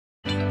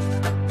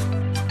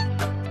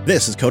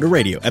This is Coda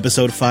Radio,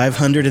 episode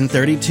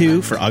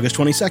 532 for August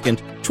 22nd,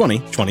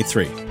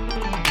 2023.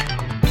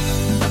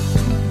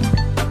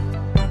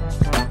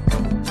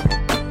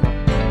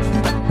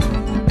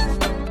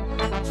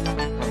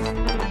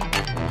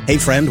 Hey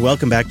friend,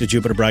 welcome back to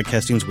Jupiter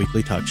Broadcasting's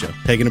weekly talk show,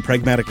 taking a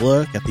pragmatic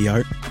look at the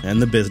art and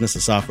the business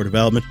of software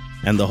development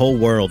and the whole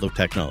world of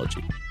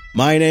technology.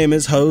 My name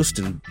is Host,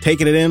 and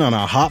taking it in on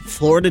a hot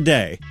floor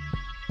today,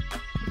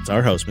 it's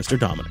our host, Mr.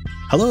 Dominic.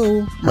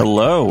 Hello.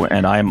 Hello,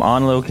 and I'm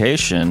on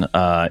location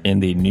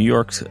in the New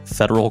York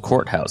Federal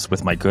Courthouse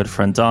with my good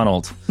friend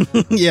Donald.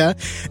 Yeah.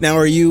 Now,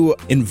 are you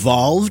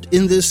involved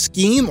in this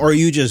scheme, or are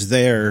you just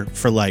there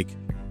for,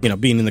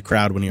 being in the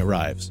crowd when he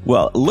arrives?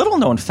 Well, little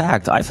known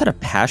fact, I've had a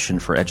passion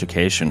for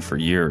education for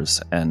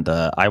years, and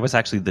I was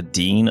actually the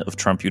dean of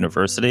Trump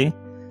University.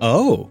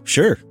 Oh,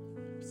 sure.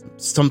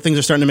 Some things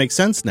are starting to make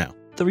sense now.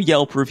 The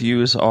Yelp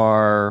reviews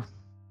are...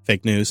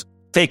 Fake news.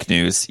 Fake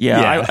news,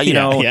 yeah.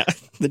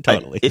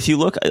 Totally. If you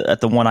look at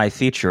the one I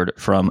featured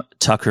from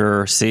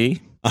Tucker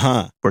C,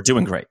 we're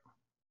doing great.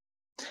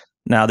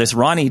 Now, this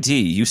Ronnie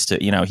D used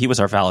to, he was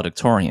our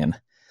valedictorian,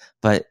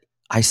 but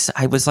I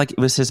was like, it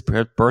was his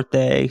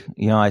birthday.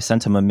 I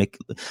sent him the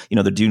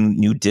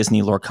new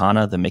Disney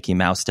Lorcana, the Mickey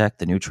Mouse deck,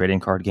 the new trading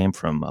card game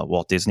from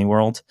Walt Disney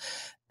World,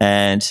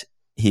 and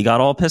he got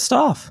all pissed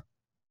off.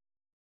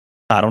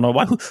 I don't know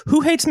why.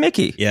 Who hates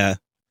Mickey? Yeah,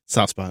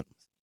 soft spot.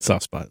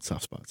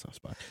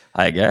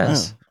 I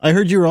guess. I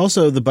heard you were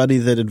also the buddy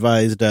that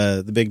advised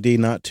the Big D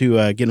not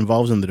to get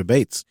involved in the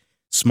debates.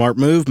 Smart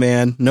move,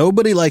 man.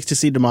 Nobody likes to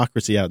see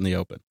democracy out in the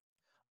open.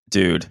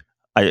 Dude,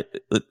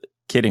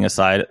 kidding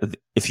aside,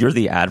 if you're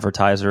the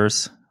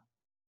advertisers,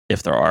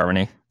 if there are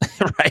any,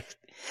 right?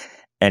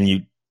 And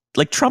you,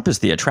 Trump is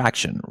the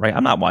attraction, right?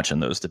 I'm not watching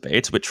those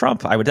debates. With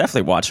Trump, I would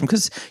definitely watch him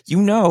because,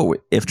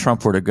 if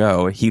Trump were to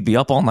go, he'd be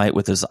up all night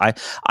with his, I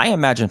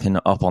imagine him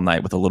up all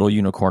night with a little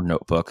unicorn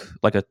notebook,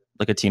 like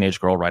a teenage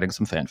girl writing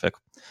some fanfic,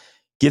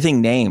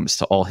 giving names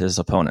to all his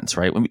opponents,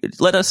 right?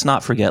 Let us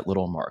not forget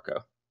little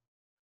Marco.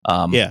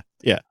 Yeah.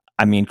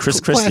 I mean, Chris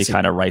Christie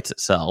kind of writes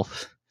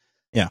itself.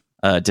 Yeah.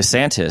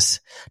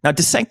 DeSantis. Now,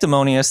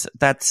 DeSanctimonious,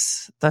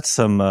 that's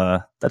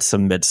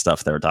some mid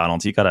stuff there,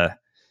 Donald. You gotta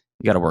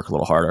work a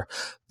little harder.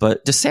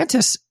 But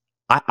DeSantis,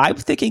 I'm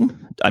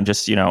thinking,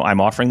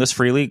 I'm offering this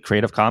freely,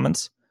 Creative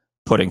Commons,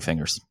 pudding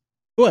fingers.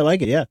 Oh, I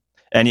like it, yeah.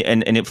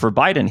 And for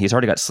Biden, he's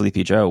already got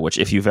Sleepy Joe, which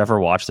if you've ever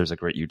watched, there's a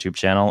great YouTube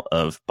channel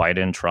of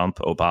Biden, Trump,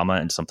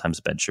 Obama, and sometimes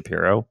Ben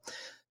Shapiro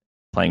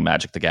playing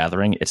Magic the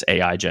Gathering. It's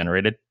AI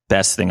generated.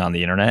 Best thing on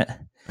the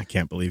internet. I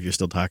can't believe you're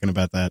still talking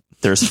about that.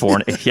 There are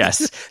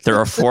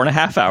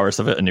 4.5 hours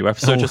of it. A new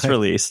episode just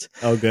released.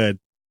 Oh, good.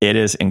 It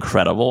is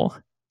incredible.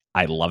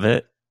 I love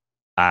it.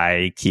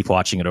 I keep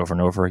watching it over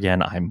and over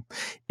again.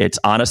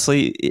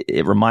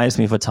 It reminds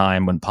me of a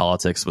time when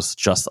politics was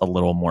just a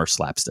little more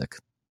slapstick.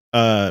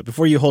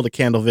 Before you hold a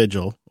candle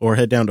vigil or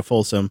head down to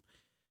Folsom,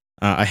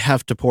 I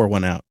have to pour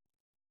one out,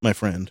 my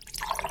friend.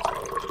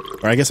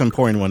 Or I guess I'm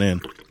pouring one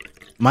in.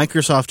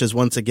 Microsoft has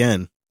once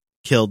again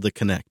killed the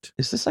Kinect.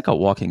 Is this like a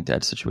Walking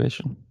Dead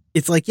situation?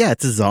 It's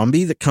it's a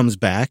zombie that comes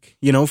back,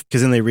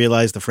 because then they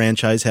realize the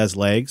franchise has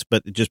legs,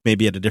 but it just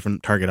maybe at a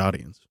different target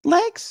audience.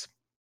 Legs?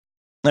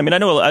 I mean, I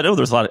know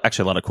there's a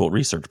lot of cool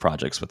research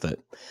projects with it,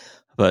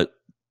 but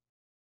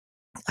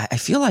I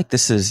feel like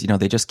this is,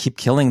 they just keep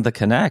killing the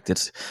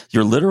Kinect.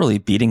 You're literally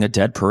beating a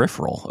dead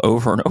peripheral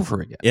over and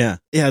over again. Yeah,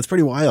 it's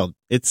pretty wild.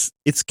 It's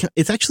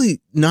actually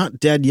not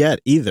dead yet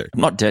either.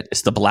 Not dead.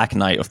 It's the Black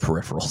Knight of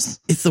peripherals.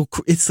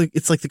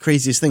 It's like the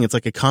craziest thing. It's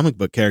like a comic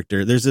book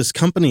character. There's this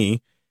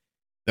company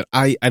that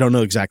I don't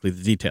know exactly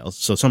the details,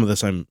 so some of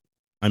this I'm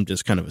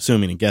just kind of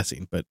assuming and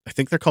guessing, but I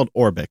think they're called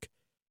Orbic,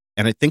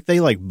 and I think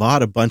they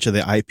bought a bunch of the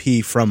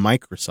IP from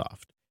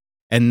Microsoft.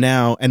 And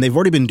they've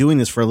already been doing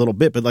this for a little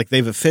bit, but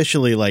they've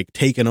officially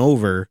taken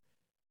over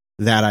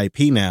that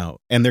IP now,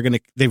 and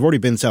they've already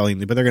been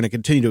selling, but they're going to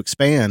continue to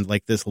expand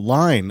this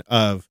line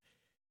of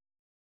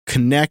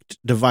Kinect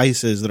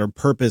devices that are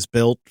purpose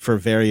built for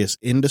various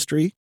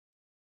industry,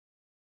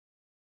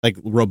 like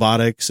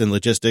robotics and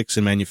logistics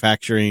and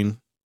manufacturing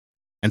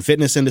and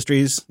fitness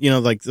industries,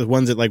 the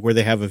ones that where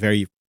they have a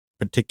very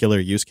particular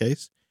use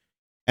case.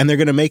 And they're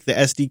going to make the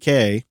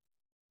SDK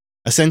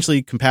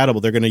essentially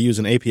compatible. They're going to use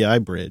an API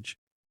bridge.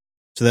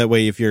 So that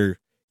way, if you're,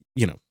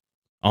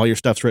 all your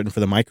stuff's written for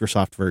the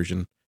Microsoft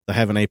version, they'll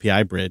have an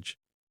API bridge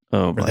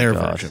for their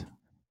version.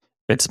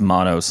 It's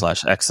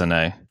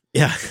mono/XNA.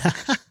 Yeah.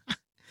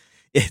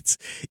 It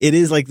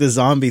is the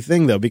zombie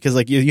thing though, because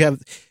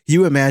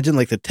you imagine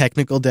the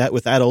technical debt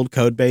with that old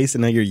code base,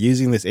 and now you're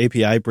using this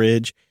API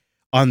bridge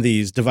on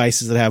these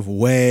devices that have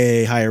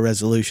way higher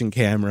resolution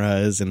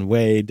cameras and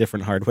way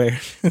different hardware.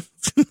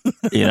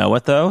 You know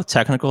what, though?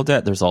 Technical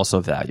debt, there's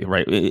also value,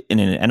 right? In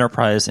an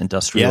enterprise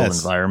industrial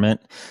environment,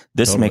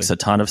 this makes a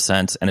ton of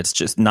sense, and it's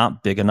just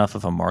not big enough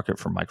of a market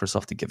for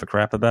Microsoft to give a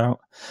crap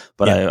about.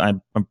 But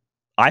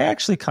I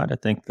actually kind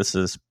of think this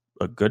is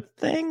a good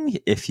thing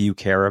if you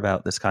care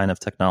about this kind of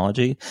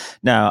technology.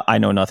 Now, I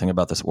know nothing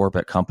about this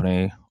Orbit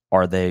company.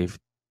 Are they,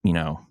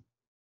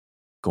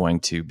 going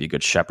to be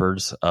good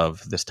shepherds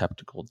of this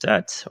technical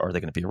debt? Are they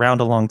going to be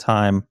around a long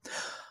time?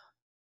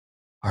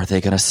 Are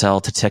they going to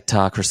sell to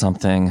TikTok or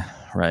something?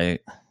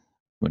 Right?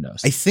 Who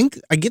knows? I think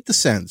I get the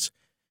sense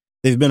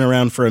they've been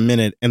around for a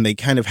minute and they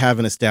kind of have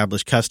an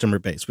established customer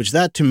base, which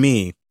that to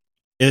me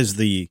is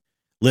the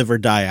live or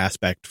die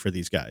aspect for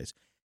these guys.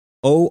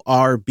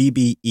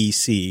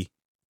 ORBBEC.com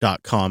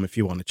if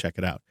you want to check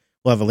it out.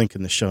 We'll have a link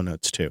in the show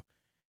notes too.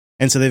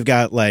 And so they've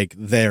got like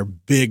their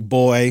big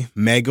boy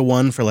mega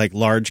one for like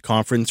large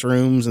conference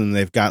rooms, and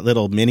they've got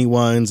little mini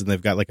ones, and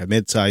they've got like a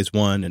mid-size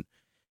one. And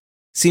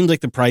it seems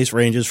like the price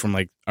ranges from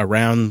like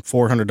around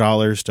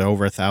 $400 to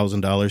over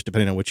 $1,000,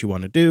 depending on what you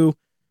want to do.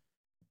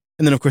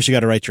 And then of course you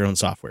got to write your own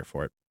software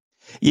for it.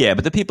 Yeah,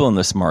 but the people in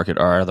this market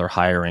are either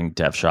hiring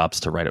dev shops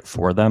to write it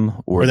for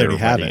them, or they they're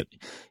already have writing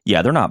it.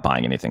 Yeah, they're not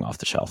buying anything off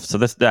the shelf. So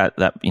this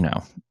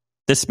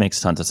makes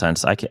tons of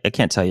sense. I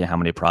can't tell you how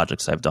many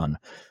projects I've done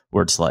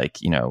where it's like,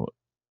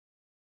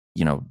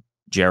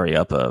 Jerry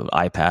up a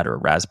iPad or a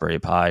Raspberry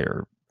Pi,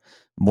 or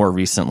more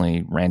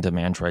recently random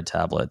Android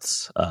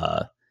tablets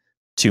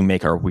to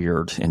make our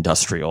weird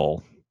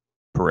industrial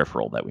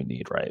peripheral that we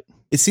need, right?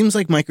 It seems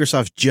like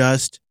Microsoft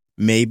just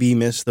maybe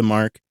missed the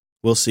mark.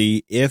 We'll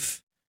see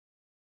if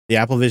the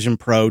Apple Vision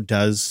Pro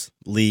does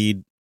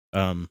lead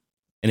an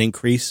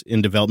increase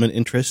in development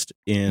interest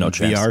in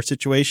VR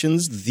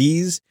situations.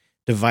 These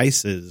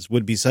devices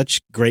would be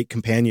such great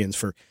companions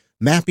for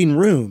mapping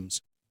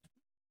rooms,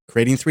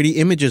 creating 3D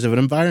images of an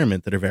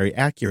environment that are very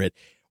accurate,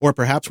 or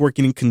perhaps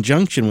working in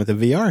conjunction with a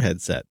VR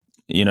headset.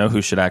 You know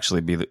who should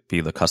actually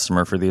be the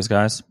customer for these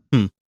guys?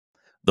 The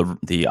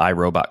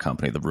iRobot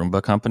company, the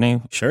Roomba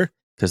company. Sure.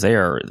 Because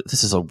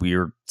this is a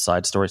weird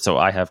side story. So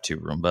I have 2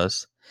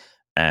 Roombas,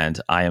 and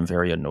I am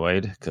very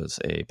annoyed because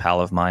a pal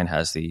of mine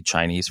has the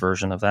Chinese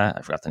version of that.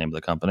 I forgot the name of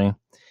the company.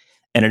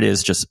 And it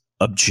is just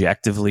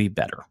objectively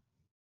better.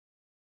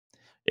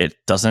 It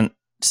doesn't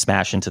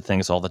smash into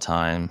things all the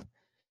time.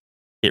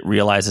 It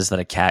realizes that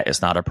a cat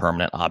is not a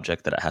permanent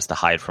object that it has to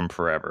hide from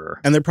forever.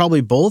 And they're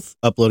probably both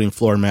uploading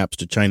floor maps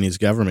to Chinese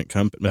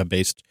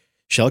government-based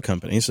shell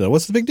companies. So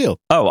what's the big deal?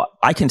 Oh,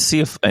 I can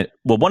see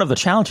one of the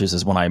challenges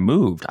is when I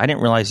moved, I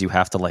didn't realize you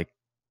have to like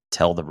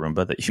tell the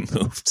Roomba that you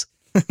moved.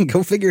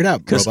 Go figure it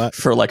out, robot.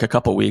 For like a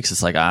couple weeks,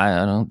 it's like,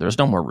 I don't. There's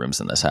no more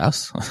rooms in this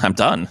house. I'm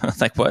done.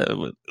 Like, what?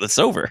 It's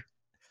over.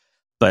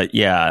 But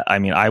yeah, I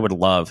mean, I would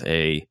love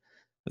a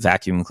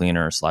vacuum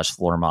cleaner /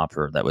 floor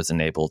mopper that was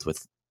enabled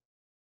with,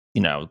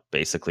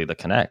 basically the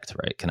Kinect,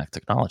 right? Kinect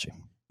technology.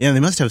 Yeah, they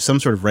must have some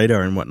sort of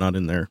radar and whatnot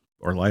in there,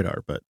 or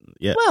LiDAR. But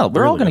yeah, well,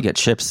 we're all going to get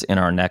chips in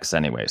our necks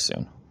anyway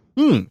soon.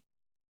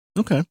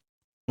 Okay.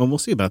 Well, we'll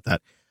see about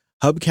that.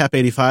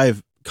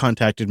 Hubcap85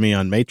 contacted me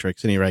on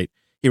Matrix, and he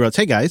wrote,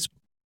 "Hey guys,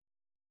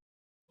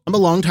 I'm a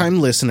longtime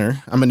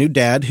listener. I'm a new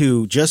dad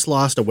who just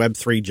lost a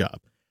Web3 job.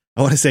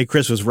 I want to say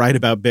Chris was right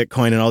about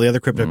Bitcoin and all the other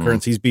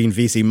cryptocurrencies being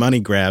VC money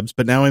grabs,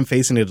 but now I'm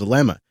facing a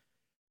dilemma.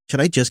 Should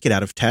I just get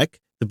out of tech?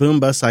 The boom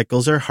bust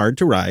cycles are hard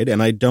to ride,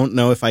 and I don't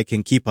know if I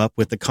can keep up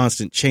with the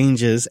constant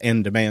changes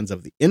and demands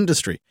of the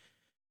industry.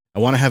 I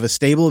want to have a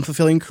stable and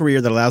fulfilling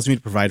career that allows me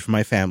to provide for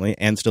my family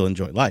and still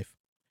enjoy life.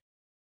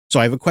 So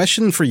I have a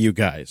question for you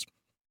guys.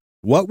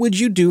 What would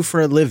you do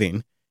for a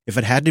living if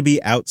it had to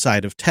be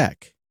outside of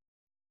tech?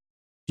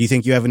 Do you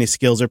think you have any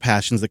skills or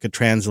passions that could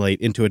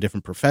translate into a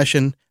different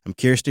profession? I'm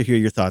curious to hear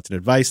your thoughts and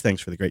advice.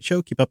 Thanks for the great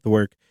show. Keep up the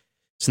work.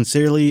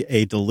 Sincerely,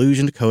 a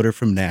delusioned coder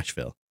from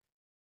Nashville."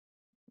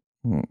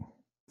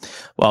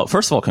 Well,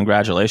 first of all,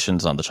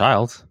 congratulations on the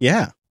child.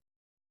 Yeah.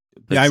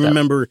 I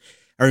remember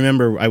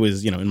I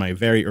was, in my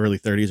very early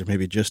 30s, or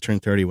maybe just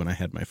turned 30 when I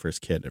had my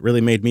first kid. It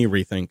really made me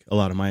rethink a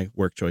lot of my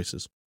work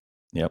choices.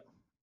 Yep.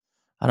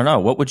 I don't know.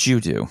 What would you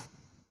do?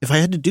 If I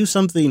had to do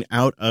something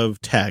out of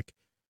tech,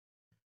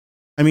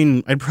 I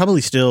mean, I'd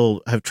probably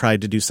still have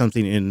tried to do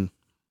something in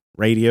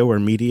radio or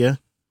media,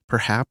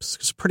 perhaps,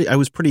 because I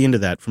was pretty into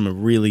that from a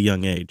really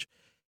young age.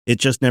 It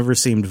just never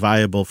seemed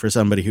viable for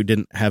somebody who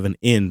didn't have an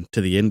in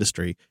to the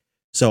industry,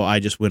 so I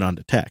just went on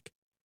to tech.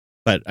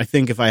 But I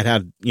think if I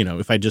had,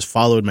 if I just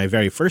followed my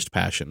very first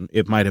passion,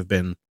 it might have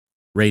been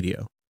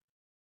radio.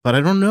 But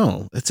I don't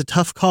know. It's a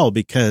tough call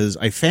because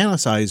I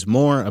fantasize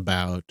more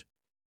about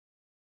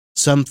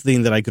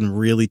something that I can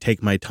really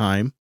take my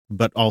time,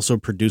 but also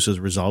produces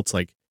results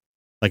like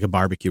a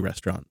barbecue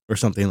restaurant or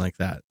something like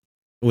that,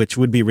 which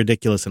would be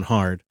ridiculous and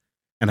hard,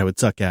 and I would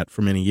suck at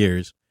for many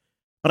years.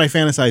 But I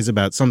fantasize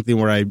about something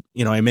where I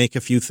make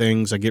a few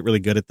things, I get really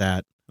good at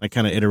that, I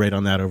kind of iterate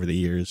on that over the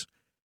years.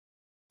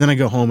 Then I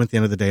go home at the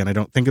end of the day and I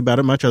don't think about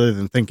it much other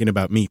than thinking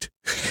about meat.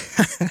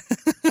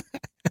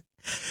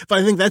 But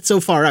I think that's so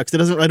far out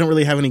because I don't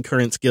really have any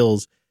current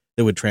skills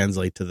that would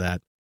translate to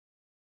that,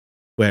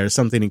 where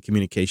something in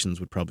communications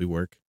would probably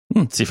work.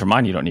 See, for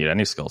mine, you don't need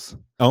any skills.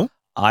 Oh?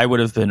 I would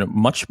have been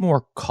much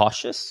more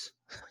cautious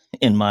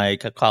in my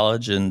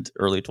college and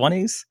early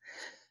 20s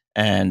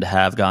and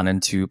have gone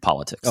into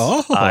politics.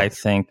 Oh. I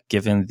think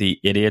given the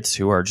idiots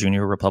who are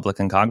junior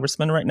Republican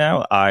congressmen right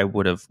now, I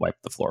would have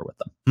wiped the floor with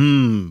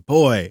them.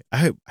 Boy,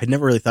 I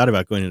never really thought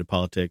about going into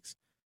politics.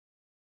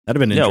 That'd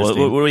have been Yeah,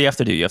 interesting. what do you have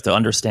to do? You have to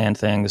understand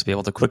things, be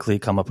able to quickly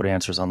come up with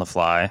answers on the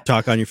fly,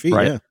 Talk on your feet,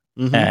 right? yeah.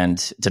 Mm-hmm.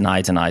 And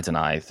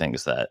deny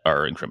things that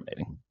are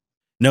incriminating.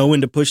 Know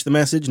when to push the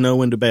message, know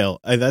when to bail.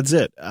 That's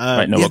it.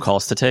 Right? Know what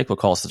calls to take, what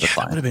calls to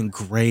decline. That would have been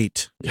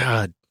great.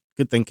 God,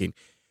 good thinking.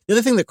 The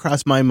other thing that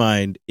crossed my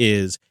mind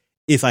is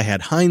if I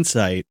had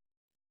hindsight,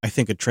 I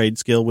think a trade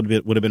skill would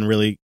have been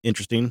really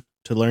interesting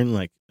to learn,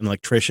 like an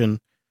electrician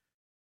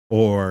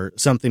or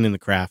something in the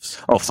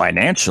crafts. Oh,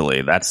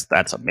 financially, that's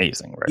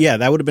amazing, right? Yeah,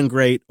 that would have been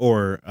great.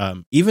 Or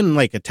even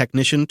like a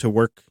technician to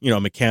work, a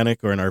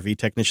mechanic or an RV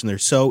technician. They're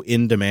so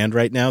in demand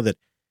right now that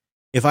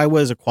if I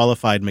was a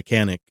qualified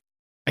mechanic,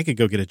 I could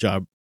go get a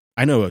job.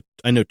 I know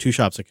 2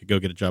 shops I could go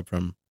get a job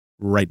from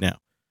right now.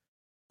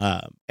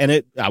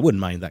 And I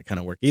wouldn't mind that kind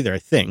of work either, I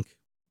think.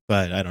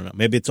 But I don't know.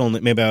 Maybe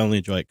I only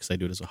enjoy it because I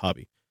do it as a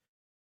hobby.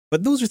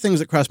 But those are things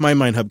that cross my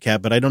mind,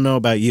 Hubcap, but I don't know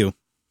about you.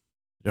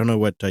 I don't know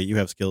what you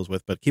have skills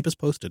with, but keep us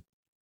posted.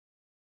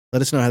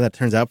 Let us know how that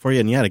turns out for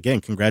you. And yet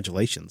again,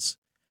 congratulations.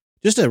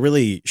 Just a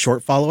really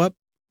short follow-up.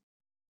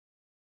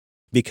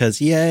 Because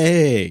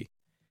yay.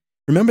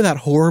 Remember that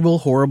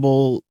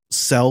horrible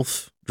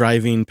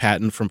self-driving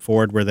patent from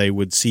Ford where they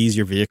would seize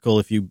your vehicle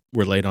if you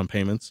were late on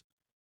payments?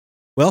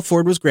 Well,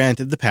 Ford was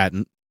granted the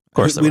patent. Of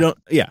course we don't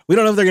know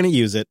if they're going to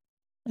use it.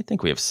 I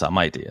think we have some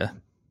idea.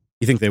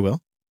 You think they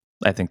will?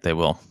 I think they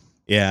will.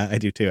 Yeah, I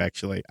do too,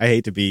 actually. I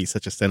hate to be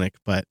such a cynic,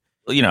 but...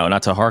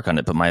 not to hark on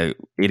it, but my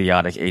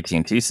idiotic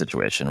AT&T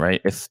situation,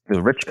 right? If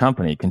the rich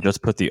company can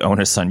just put the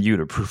onus on you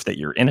to prove that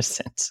you're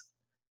innocent,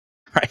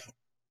 right?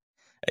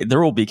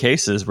 There will be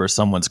cases where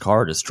someone's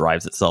car just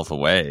drives itself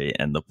away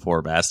and the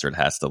poor bastard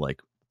has to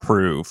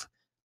prove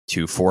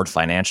to Ford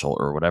Financial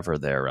or whatever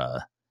their,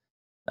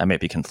 I may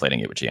be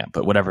conflating it with GM,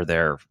 but whatever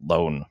their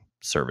loan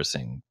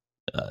servicing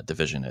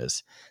division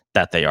is,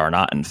 that they are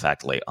not in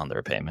fact late on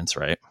their payments,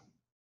 right?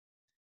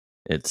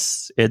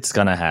 It's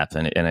gonna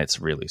happen, and it's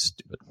really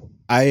stupid.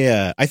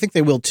 I think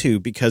they will too,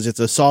 because it's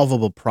a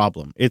solvable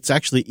problem. It's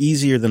actually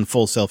easier than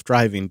full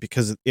self-driving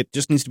because it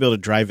just needs to be able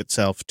to drive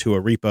itself to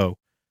a repo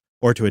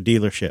or to a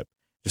dealership.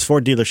 There's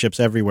Ford dealerships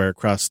everywhere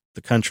across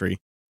the country,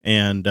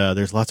 and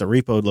there's lots of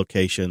repo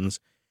locations.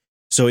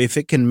 So if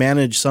it can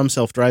manage some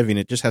self-driving,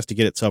 it just has to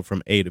get itself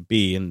from A to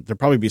B. And there'll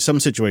probably be some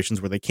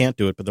situations where they can't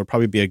do it, but there'll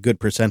probably be a good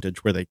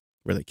percentage where they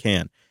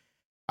can.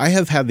 I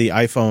have had the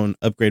iPhone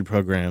upgrade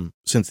program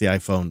since the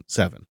iPhone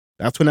 7.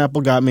 That's when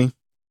Apple got me.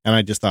 And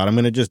I just thought, I'm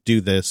going to just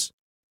do this.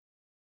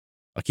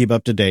 I'll keep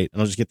up to date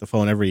and I'll just get the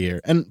phone every year.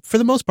 And for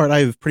the most part,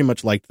 I've pretty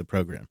much liked the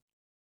program.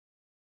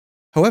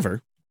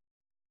 However,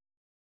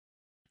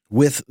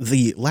 with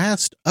the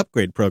last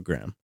upgrade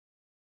program,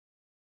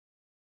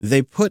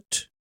 they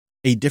put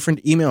a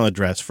different email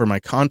address for my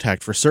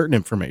contact for certain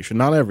information,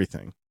 not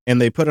everything.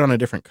 And they put it on a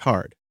different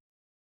card.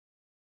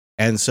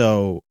 And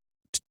so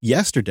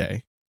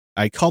yesterday,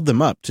 I called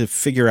them up to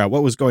figure out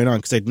what was going on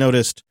because I'd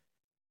noticed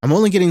I'm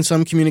only getting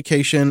some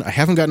communication. I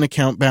haven't got an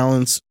account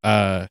balance.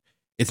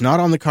 It's not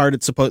on the card.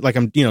 It's supposed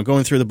I'm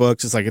going through the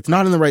books. It's it's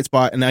not in the right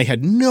spot. And I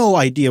had no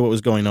idea what was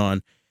going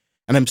on.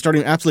 And I'm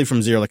starting absolutely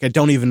from zero. I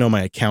don't even know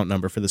my account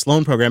number for this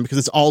loan program because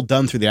it's all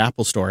done through the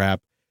Apple Store app.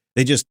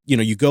 They just,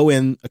 you go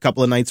in a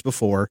couple of nights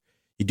before,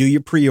 you do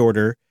your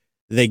pre-order,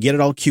 they get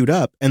it all queued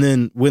up. And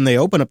then when they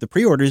open up the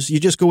pre-orders, you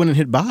just go in and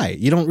hit buy.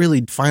 You don't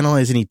really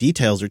finalize any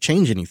details or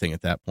change anything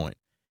at that point.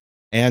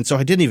 And so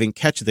I didn't even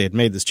catch that they had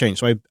made this change.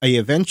 So I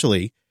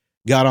eventually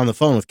got on the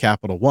phone with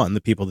Capital One, the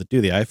people that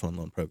do the iPhone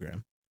loan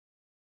program,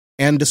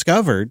 and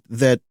discovered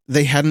that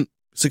they hadn't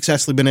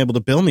successfully been able to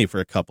bill me for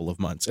a couple of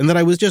months and that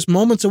I was just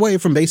moments away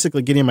from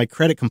basically getting my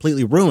credit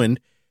completely ruined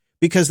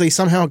because they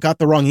somehow got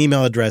the wrong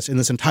email address in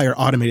this entire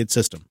automated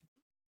system.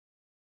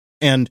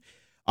 And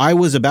I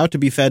was about to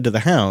be fed to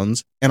the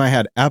hounds and I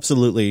had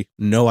absolutely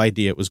no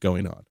idea it was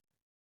going on.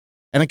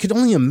 And I could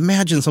only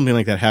imagine something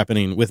like that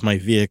happening with my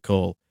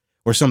vehicle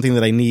or something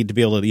that I need to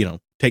be able to,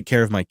 take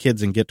care of my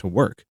kids and get to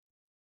work.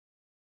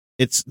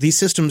 These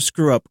systems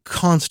screw up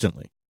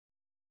constantly.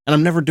 And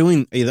I'm never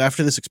doing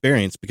after this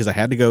experience because I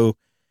had to go,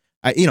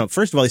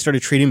 first of all, they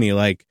started treating me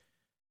like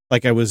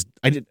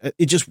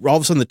it just all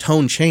of a sudden the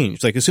tone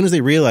changed. As soon as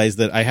they realized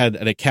that I had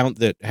an account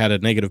that had a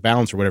negative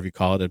balance or whatever you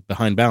call it, a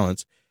behind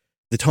balance,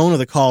 the tone of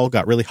the call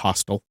got really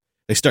hostile.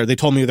 They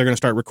told me they're going to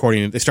start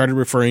recording it. They started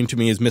referring to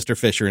me as Mr.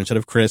 Fisher instead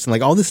of Chris.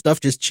 And all this stuff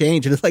just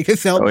changed. And it's I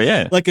felt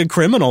like a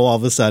criminal all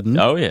of a sudden.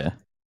 Oh, yeah.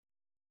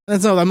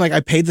 And so I'm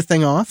I paid the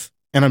thing off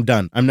and I'm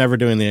done. I'm never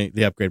doing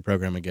the upgrade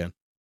program again.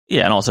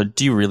 Yeah. And also,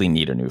 do you really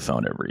need a new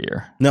phone every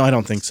year? No, I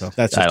don't think so.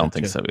 I don't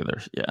think so either.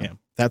 Yeah.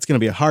 That's going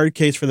to be a hard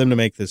case for them to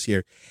make this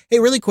year. Hey,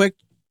 really quick.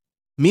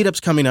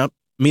 Meetup's coming up.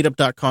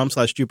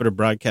 Meetup.com/Jupiter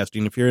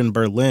Broadcasting. If you're in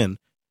Berlin,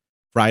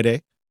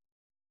 Friday,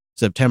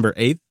 September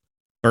 8th,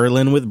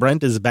 Berlin with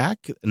Brent is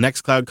back.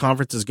 Nextcloud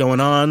conference is going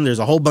on. There's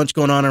a whole bunch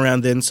going on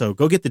around then, so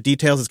go get the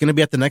details. It's going to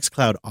be at the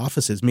Nextcloud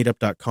offices,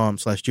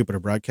 meetup.com/Jupiter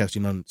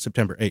Broadcasting on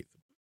September 8th.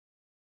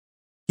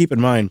 Keep in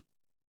mind,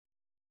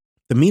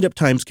 the meetup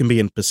times can be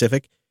in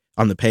Pacific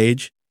on the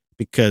page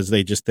because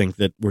they just think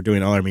that we're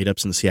doing all our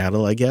meetups in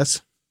Seattle, I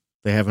guess.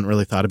 They haven't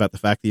really thought about the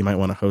fact that you might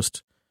want to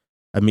host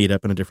a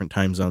meetup in a different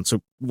time zone.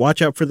 So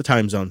watch out for the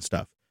time zone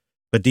stuff.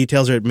 But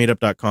details are at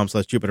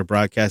meetup.com/Jupiter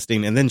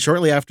Broadcasting. And then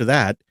shortly after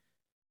that,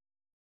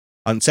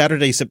 on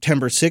Saturday,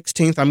 September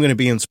 16th, I'm going to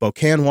be in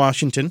Spokane,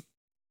 Washington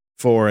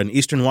for an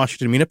Eastern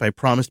Washington meetup. I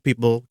promised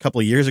people a couple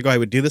of years ago I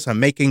would do this. I'm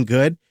making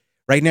good.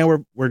 Right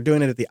now, we're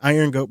doing it at the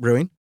Iron Goat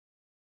Brewing.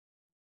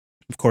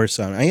 Of course,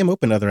 I am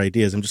open to other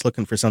ideas. I'm just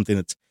looking for something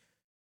that's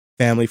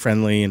family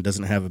friendly and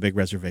doesn't have a big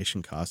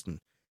reservation cost and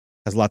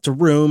has lots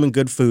of room and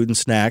good food and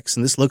snacks.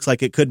 And this looks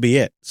like it could be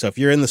it. So if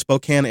you're in the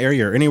Spokane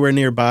area or anywhere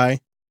nearby,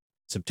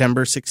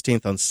 September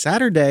 16th on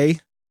Saturday,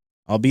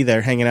 I'll be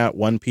there hanging out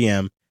 1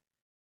 p.m.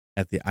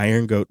 at the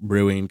Iron Goat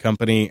Brewing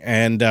Company.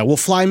 And we'll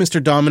fly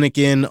Mr. Dominic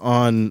in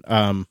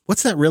on,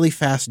 what's that really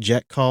fast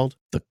jet called?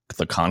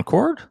 The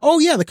Concorde? Oh,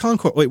 yeah, the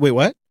Concorde. Wait,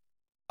 what?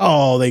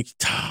 Oh, they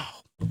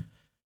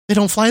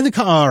don't fly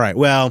the All right,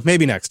 well,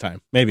 maybe next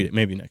time. Maybe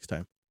next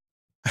time.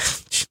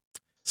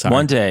 Sorry.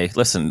 One day,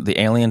 listen, the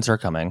aliens are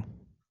coming.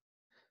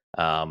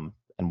 And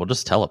we'll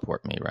just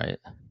teleport me, right?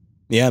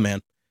 Yeah,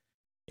 man.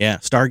 Yeah,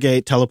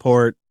 Stargate,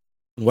 teleport,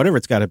 whatever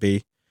it's got to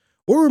be.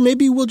 Or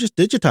maybe we'll just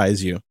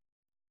digitize you.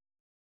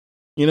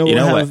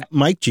 We'll have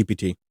Mike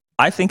GPT.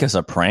 I think as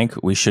a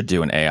prank, we should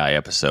do an AI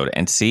episode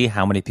and see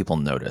how many people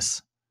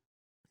notice.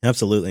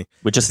 Absolutely.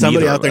 Which is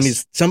somebody out there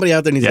needs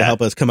to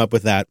help us come up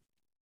with that.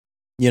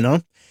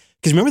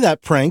 Because remember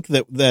that prank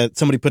that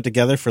somebody put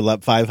together for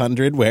LUP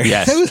 500 where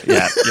yes,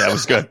 it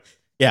was good.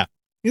 Yeah,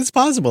 it's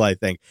possible. I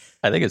think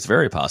it's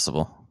very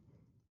possible.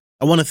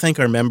 I want to thank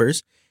our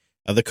members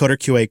of the Coder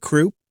QA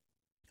crew.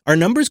 Our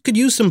numbers could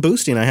use some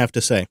boosting, I have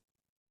to say.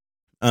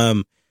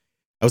 I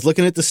was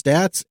looking at the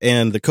stats,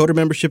 and the Coder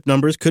membership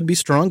numbers could be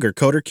stronger.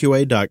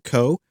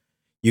 CoderQA.co.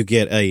 You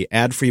get a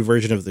ad-free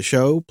version of the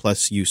show,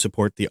 plus you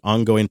support the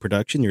ongoing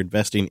production. You're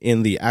investing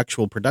in the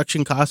actual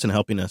production costs and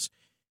helping us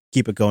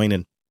keep it going.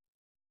 And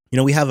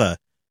we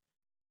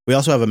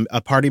also have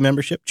a party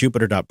membership,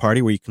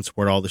 Jupiter.party, where you can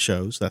support all the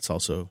shows. That's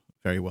also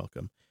very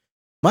welcome.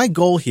 My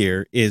goal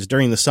here is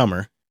during the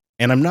summer,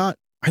 and I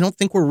don't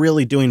think we're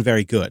really doing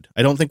very good.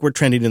 I don't think we're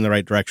trending in the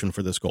right direction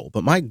for this goal.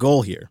 But my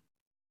goal here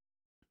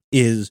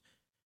is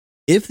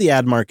if the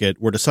ad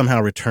market were to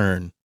somehow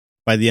return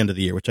by the end of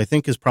the year, which I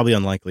think is probably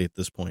unlikely at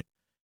this point,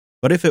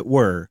 but if it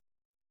were,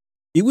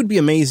 it would be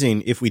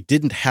amazing if we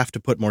didn't have to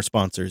put more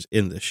sponsors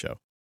in this show.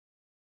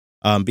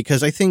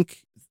 Because I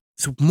think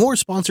the more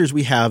sponsors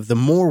we have, the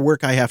more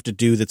work I have to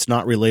do that's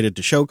not related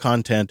to show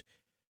content,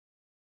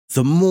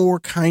 the more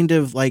kind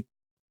of like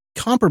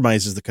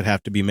compromises that could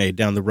have to be made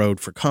down the road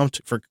for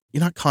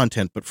not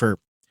content, but for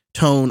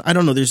tone. I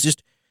don't know.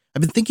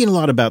 I've been thinking a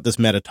lot about this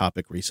meta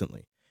topic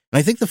recently. And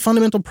I think the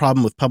fundamental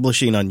problem with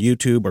publishing on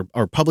YouTube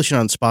or publishing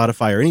on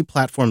Spotify or any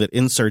platform that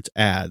inserts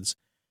ads,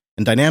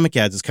 and dynamic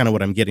ads is kind of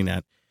what I'm getting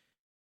at.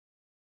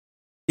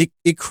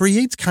 It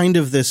creates kind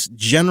of this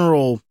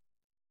general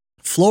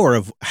floor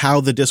of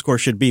how the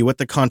discourse should be, what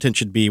the content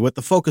should be, what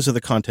the focus of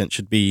the content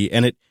should be.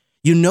 And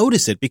you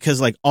notice it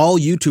because like all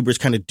YouTubers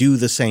kind of do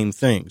the same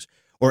things.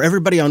 Or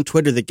everybody on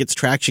Twitter that gets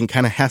traction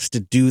kind of has to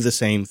do the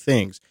same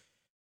things.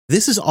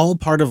 This is all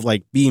part of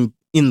like being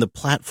in the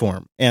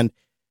platform. And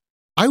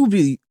I would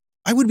be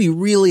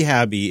really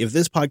happy if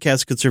this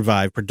podcast could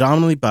survive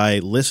predominantly by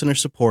listener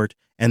support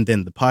and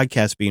then the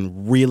podcast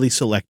being really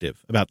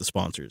selective about the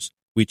sponsors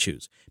we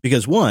choose.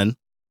 Because one,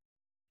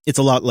 it's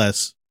a lot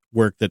less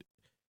work that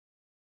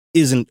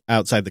isn't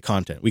outside the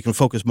content. We can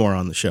focus more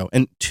on the show.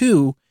 And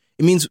two,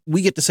 it means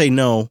we get to say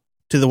no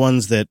to the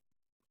ones that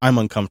I'm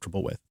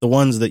uncomfortable with, the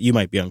ones that you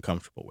might be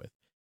uncomfortable with.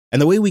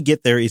 And the way we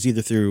get there is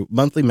either through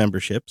monthly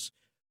memberships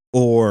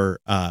or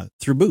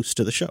through Boost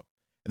to the show.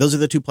 Those are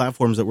the two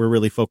platforms that we're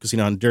really focusing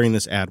on during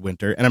this ad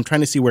winter. And I'm trying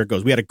to see where it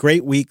goes. We had a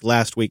great week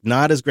last week,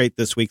 not as great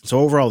this week. So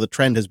overall, the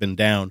trend has been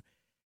down.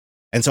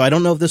 And so I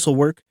don't know if this will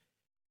work,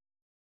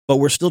 but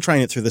we're still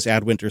trying it through this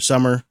ad winter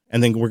summer.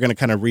 And then we're going to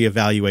kind of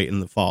reevaluate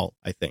in the fall,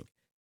 I think.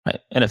 Right.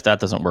 And if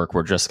that doesn't work,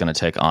 we're just going to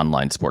take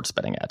online sports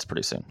betting ads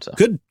pretty soon. So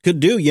could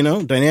do,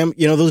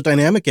 those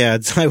dynamic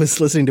ads. I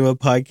was listening to a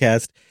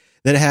podcast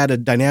that had a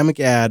dynamic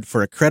ad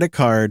for a credit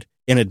card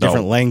in a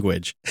different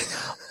language.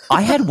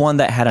 I had one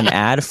that had an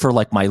ad for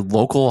like my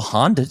local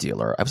Honda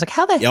dealer. I was like,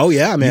 how the hell? Oh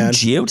yeah, man.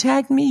 You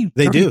geotagged me?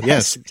 They do.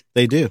 Yes,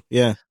 they do.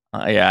 Yeah.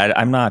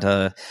 I'm not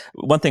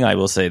one thing I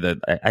will say that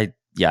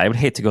I would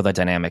hate to go that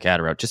dynamic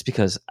ad route just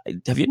because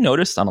have you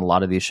noticed on a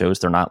lot of these shows,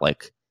 they're not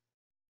like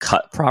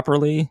cut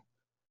properly.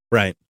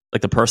 Right.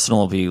 Like the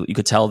personal view, you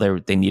could tell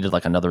they needed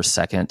like another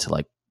second to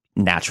like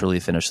naturally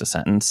finish the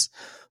sentence.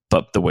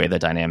 But the way the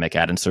dynamic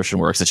ad insertion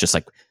works, it's just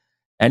like,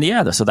 and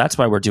so that's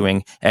why we're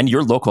doing, and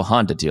your local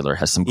Honda dealer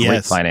has some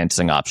great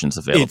financing options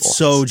available. It's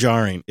so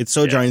jarring. It's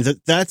so jarring.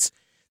 That's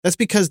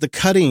because the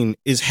cutting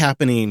is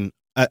happening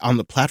on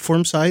the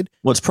platform side.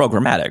 Well, it's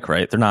programmatic,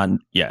 right? They're not,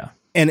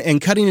 And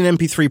cutting an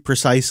MP3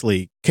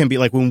 precisely can be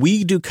like when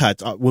we do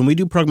cuts, when we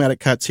do programmatic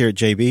cuts here at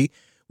JB,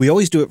 we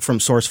always do it from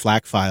source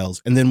FLAC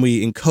files, and then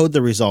we encode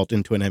the result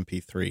into an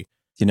MP3.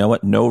 You know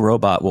what? No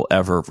robot will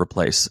ever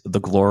replace the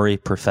glory,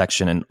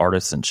 perfection, and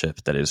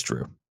artisanship that is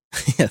Drew.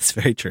 That's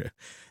very true.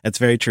 That's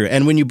very true.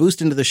 And when you boost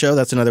into the show,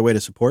 that's another way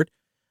to support.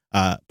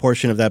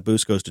 Portion of that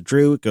boost goes to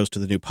Drew. It goes to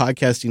the new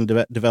podcasting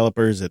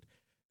developers. It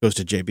goes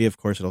to JB, of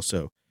course. It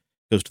also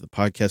goes to the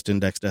Podcast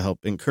Index to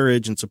help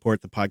encourage and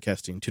support the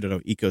podcasting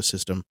 2.0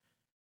 ecosystem.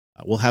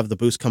 We'll have the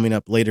boost coming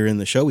up later in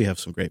the show. We have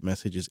some great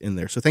messages in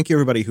there. So thank you,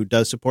 everybody who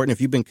does support. And if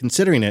you've been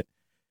considering it,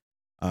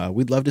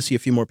 we'd love to see a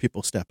few more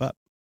people step up.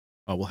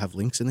 We'll have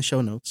links in the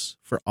show notes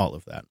for all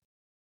of that.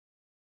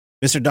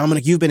 Mr.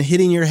 Dominic, you've been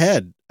hitting your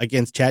head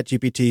against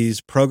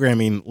ChatGPT's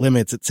programming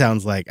limits, it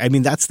sounds like. I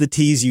mean, that's the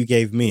tease you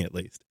gave me, at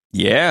least.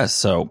 Yeah,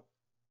 so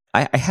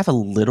I have a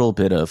little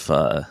bit of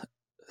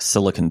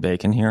silicon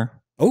bacon here.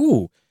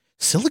 Oh,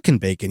 silicon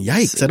bacon.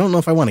 Yikes. I don't know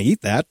if I want to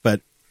eat that,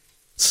 but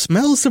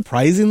smells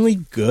surprisingly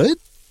good.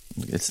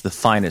 It's the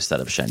finest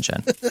out of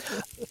Shenzhen.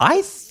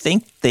 I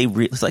think they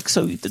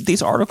so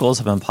these articles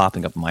have been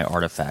popping up in my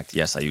Artifact.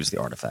 Yes, I use the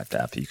Artifact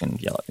app. You can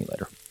yell at me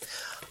later.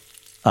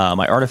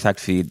 My Artifact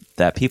feed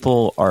that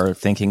people are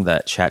thinking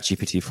that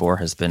ChatGPT 4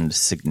 has been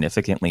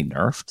significantly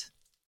nerfed.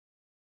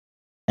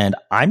 And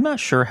I'm not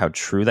sure how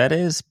true that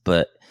is,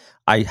 but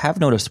I have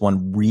noticed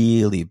one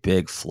really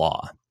big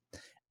flaw.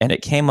 And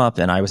it came up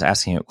and I was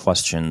asking it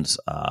questions.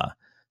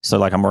 So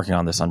like I'm working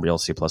on this Unreal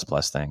C++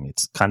 thing.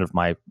 It's kind of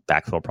my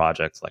backfill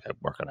project. Like I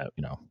work on it,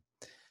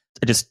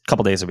 just a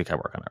couple days a week I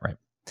work on it, right?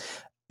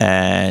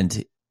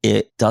 And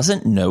it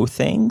doesn't know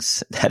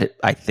things that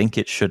I think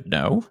it should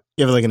know.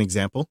 You have like an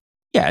example?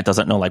 Yeah, it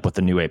doesn't know like what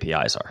the new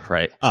APIs are,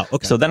 right? Oh,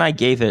 okay. So then I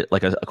gave it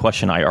like a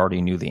question I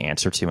already knew the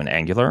answer to in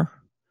Angular,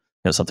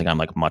 something I'm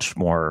like much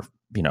more,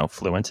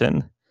 fluent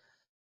in.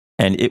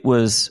 And it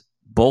was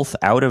both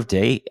out of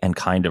date and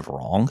kind of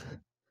wrong.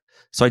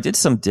 So I did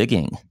some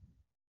digging.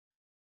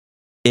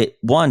 It,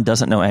 one,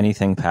 doesn't know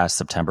anything past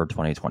September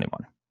 2021,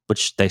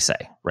 which they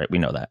say, right? We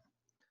know that.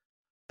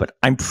 But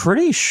I'm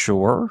pretty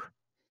sure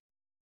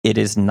it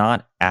is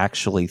not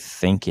actually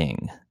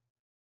thinking.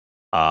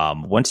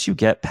 Once you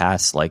get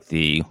past like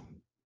the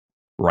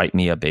write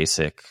me a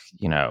basic,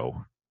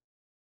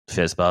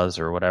 FizzBuzz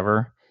or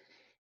whatever,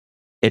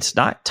 it's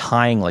not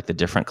tying like the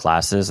different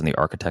classes and the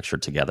architecture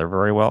together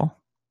very well,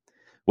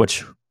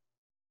 which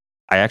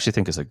I actually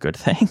think is a good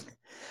thing.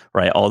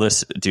 Right, all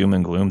this doom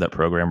and gloom that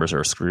programmers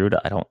are screwed.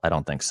 I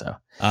don't think so.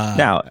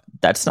 Now,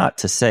 that's not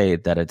to say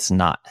that it's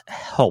not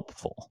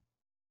helpful,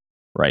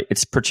 right?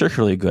 It's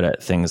particularly good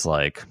at things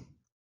like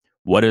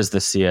what is the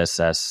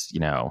CSS,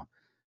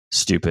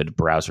 stupid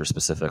browser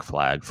specific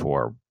flag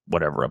for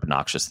whatever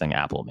obnoxious thing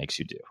Apple makes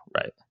you do,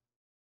 right?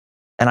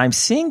 And I'm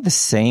seeing the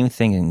same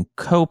thing in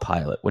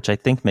Copilot, which I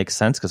think makes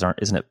sense because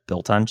isn't it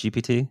built on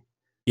GPT?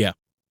 Yeah.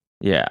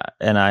 Yeah,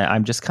 and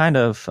I'm just kind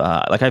of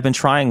like I've been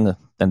trying,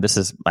 and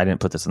I didn't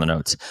put this in the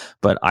notes,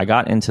 but I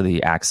got into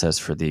the access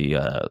for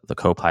the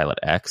Copilot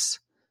X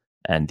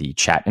and the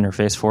chat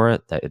interface for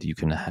it that you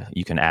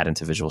can add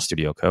into Visual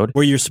Studio Code,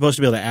 where you're supposed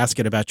to be able to ask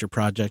it about your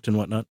project and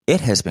whatnot.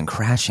 It has been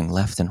crashing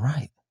left and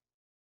right.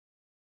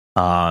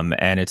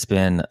 And it's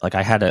been like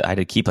I had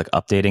to keep like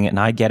updating it, and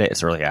I get it,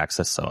 it's early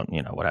access, so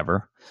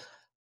whatever.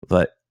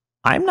 But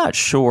I'm not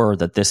sure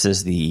that this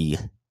is the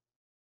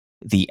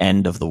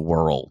end of the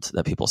world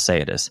that people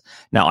say it is.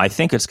 Now, I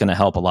think it's going to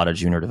help a lot of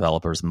junior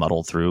developers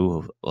muddle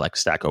through like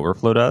Stack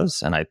Overflow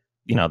does. And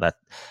that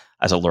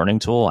as a learning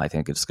tool, I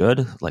think it's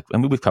good. Like, I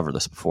mean, we've covered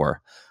this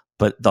before,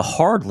 but the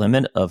hard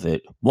limit of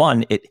it,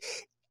 one,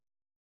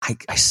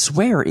 I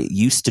swear it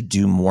used to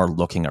do more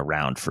looking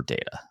around for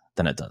data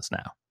than it does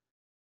now.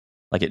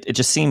 Like it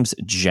just seems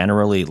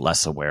generally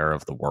less aware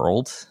of the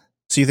world.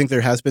 So you think there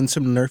has been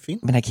some nerfing?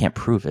 I mean, I can't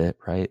prove it,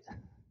 right?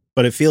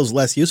 But it feels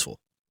less useful.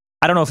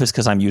 I don't know if it's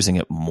because I'm using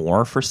it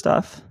more for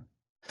stuff.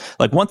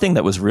 Like one thing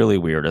that was really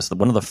weird is that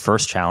one of the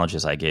first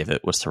challenges I gave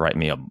it was to write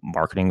me a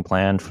marketing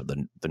plan for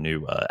the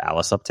new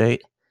Alice update.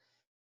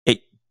 The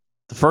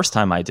first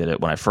time I did it,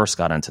 when I first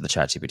got into the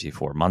ChatGPT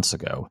 4 months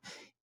ago,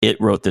 it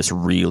wrote this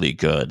really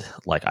good,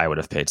 like I would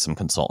have paid some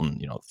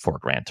consultant,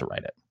 $4,000 to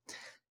write it.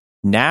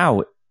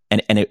 Now,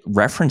 and it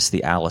referenced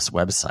the Alice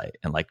website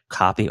and like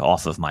copy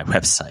off of my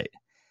website.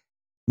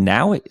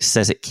 Now it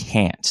says it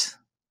can't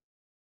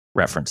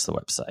reference the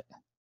website.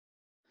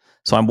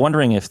 So I'm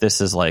wondering if this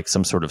is like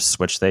some sort of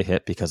switch they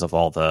hit because of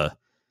all the,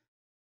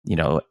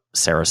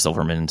 Sarah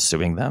Silverman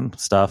suing them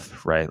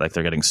stuff, right? Like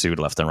they're getting sued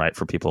left and right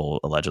for people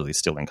allegedly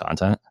stealing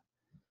content.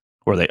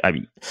 Or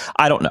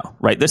I don't know,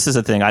 right? This is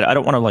a thing. I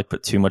don't want to like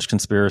put too much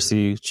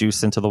conspiracy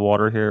juice into the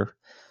water here,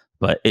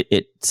 but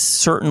it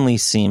certainly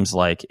seems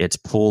like its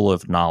pool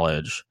of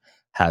knowledge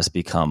has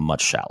become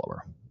much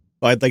shallower.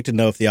 Well, I'd like to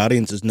know if the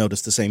audience has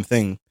noticed the same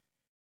thing.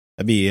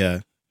 That'd be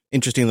an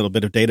interesting little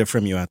bit of data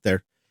from you out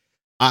there.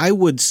 I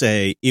would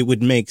say it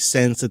would make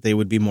sense that they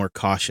would be more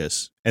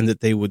cautious and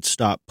that they would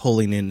stop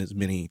pulling in as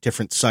many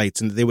different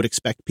sites and that they would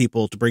expect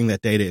people to bring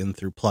that data in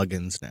through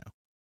plugins now.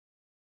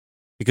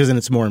 Because then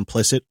it's more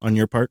implicit on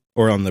your part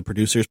or on the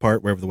producer's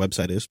part, wherever the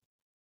website is,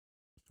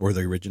 or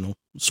the original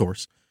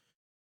source.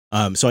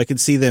 So I could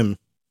see them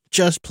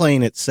just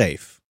playing it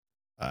safe.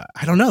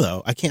 I don't know,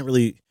 though. I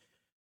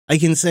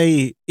can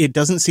say it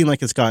doesn't seem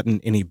like it's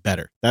gotten any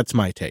better. That's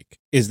my take,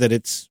 is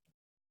that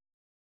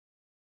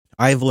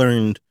I've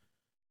learned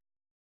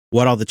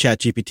what all the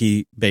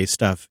ChatGPT based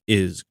stuff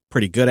is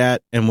pretty good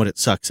at and what it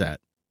sucks at.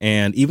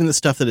 And even the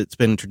stuff that it's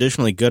been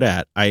traditionally good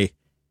at, I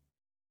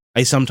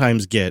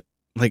sometimes get,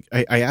 like,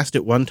 I asked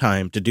it one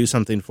time to do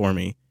something for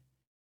me.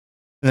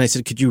 And I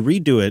said, could you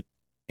redo it?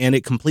 And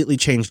it completely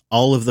changed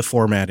all of the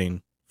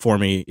formatting for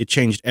me. It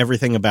changed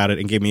everything about it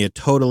and gave me a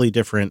totally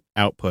different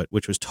output,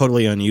 which was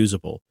totally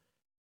unusable.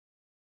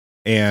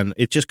 And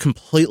it just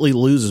completely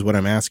loses what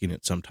I'm asking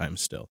it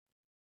sometimes still.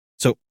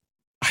 So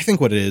I think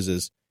what it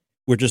is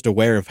we're just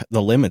aware of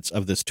the limits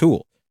of this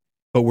tool.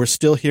 But we're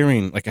still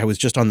hearing, like I was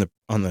just on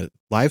the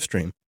live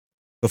stream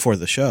before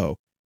the show,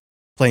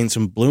 playing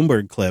some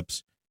Bloomberg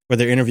clips where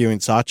they're interviewing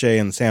Satya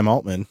and Sam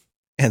Altman,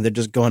 and they're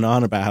just going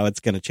on about how it's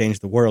going to change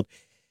the world.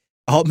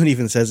 Altman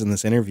even says in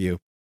this interview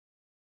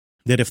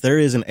that if there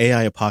is an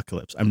AI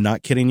apocalypse, I'm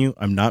not kidding you,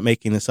 I'm not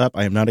making this up,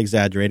 I am not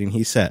exaggerating,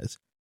 he says,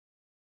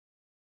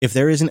 if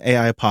there is an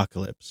AI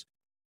apocalypse,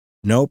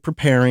 no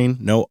preparing,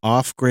 no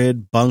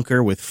off-grid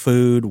bunker with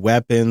food,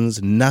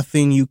 weapons,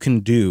 nothing you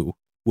can do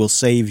will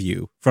save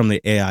you from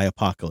the AI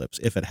apocalypse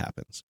if it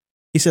happens.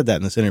 He said that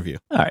in this interview.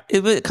 All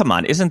right. Come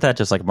on. Isn't that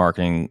just like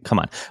marketing? Come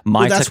on.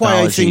 That's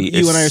why I think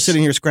you and I are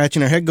sitting here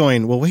scratching our head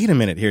going, well, wait a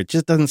minute here. It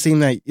just doesn't seem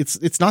that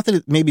it's not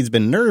that maybe it's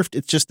been nerfed.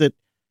 It's just that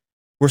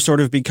we're sort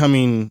of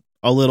becoming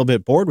a little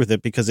bit bored with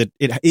it because it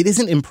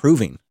isn't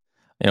improving.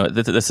 You know,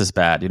 this is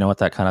bad. You know what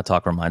that kind of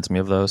talk reminds me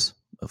of those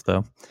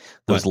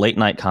late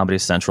night Comedy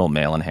Central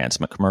male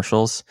enhancement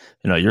commercials.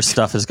 You know, your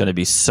stuff is going to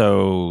be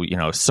so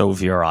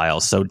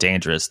virile, so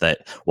dangerous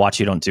that watch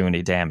you don't do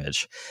any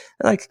damage.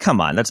 Like, come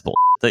on, that's bull.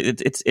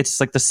 It's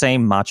like the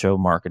same macho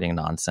marketing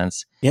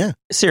nonsense. Yeah,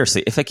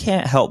 seriously, if it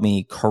can't help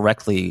me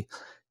correctly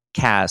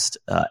cast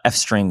F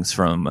strings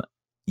from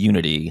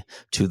Unity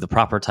to the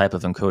proper type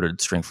of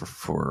encoded string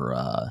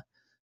for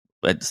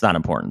it's not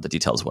important, the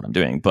details of what I'm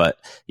doing, but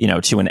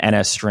to an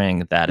NS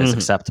string that is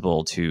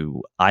acceptable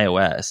to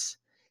iOS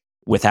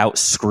without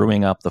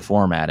screwing up the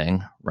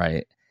formatting,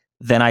 right?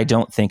 Then I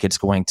don't think it's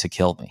going to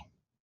kill me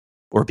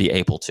or be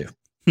able to.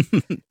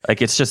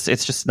 Like, it's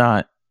just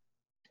not,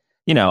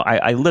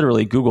 I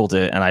literally Googled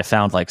it and I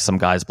found like some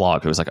guy's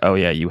blog who was like, oh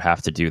yeah, you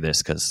have to do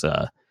this because,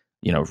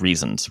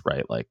 reasons,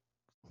 right? Like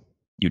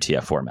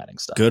UTF formatting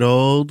stuff. Good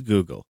old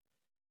Google.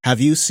 Have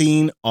you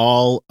seen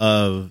all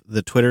of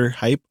the Twitter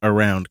hype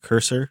around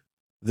Cursor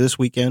this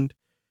weekend?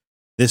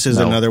 This is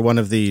another one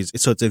of these.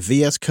 So it's a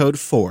VS Code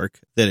fork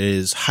that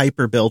is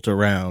hyper built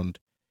around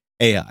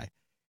AI.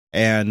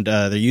 And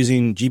they're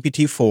using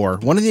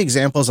GPT-4. One of the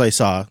examples I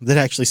saw that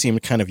actually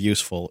seemed kind of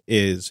useful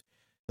is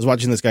I was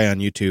watching this guy on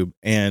YouTube,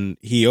 and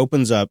he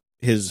opens up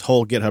his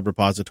whole GitHub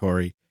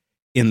repository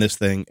in this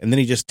thing, and then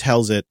he just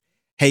tells it,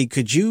 hey,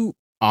 could you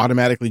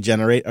automatically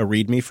generate a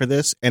README for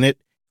this? And it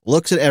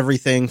looks at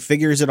everything,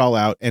 figures it all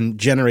out, and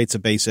generates a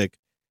basic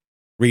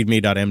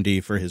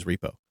readme.md for his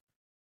repo,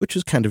 which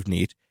is kind of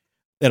neat.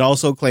 It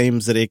also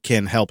claims that it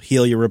can help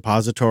heal your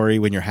repository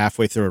when you're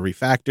halfway through a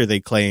refactor.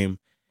 They claim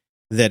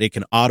that it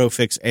can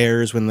auto-fix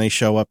errors when they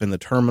show up in the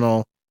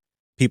terminal.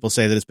 People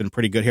say that it's been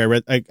pretty good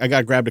here.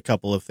 I grabbed a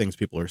couple of things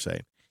people are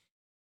saying.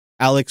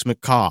 Alex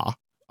McCaw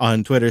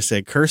on Twitter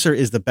said, Cursor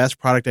is the best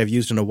product I've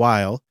used in a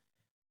while.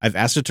 I've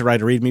asked it to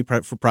write a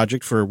README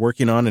project for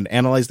working on and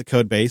analyze the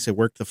code base. It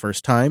worked the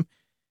first time.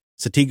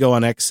 Satigo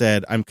on X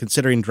said, I'm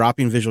considering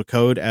dropping Visual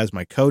Code as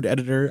my code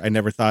editor. I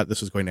never thought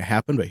this was going to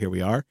happen, but here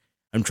we are.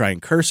 I'm trying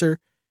Cursor,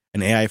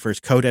 an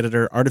AI-first code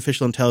editor.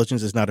 Artificial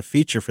intelligence is not a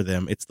feature for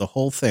them. It's the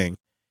whole thing.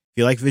 If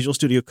you like Visual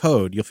Studio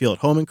Code, you'll feel at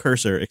home in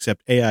Cursor,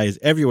 except AI is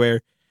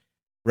everywhere.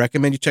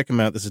 Recommend you check them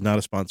out. This is not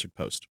a sponsored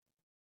post.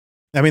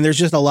 I mean, there's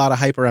just a lot of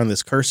hype around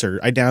this Cursor.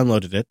 I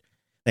downloaded it.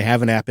 They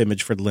have an app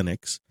image for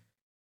Linux.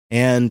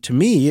 And to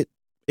me,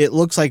 it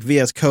looks like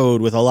VS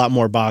Code with a lot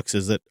more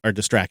boxes that are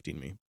distracting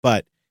me.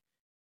 But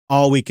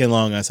all weekend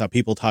long, I saw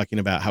people talking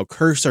about how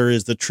Cursor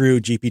is the true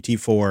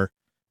GPT-4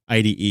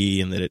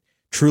 IDE and that it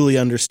truly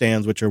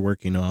understands what you're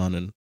working on,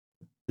 and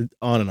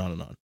on and on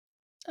and on.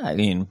 I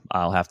mean,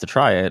 I'll have to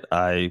try it.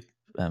 I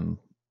am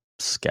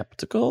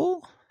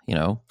skeptical,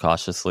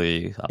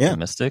 cautiously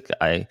optimistic.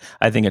 Yeah.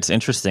 I think it's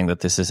interesting that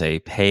this is a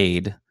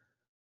paid,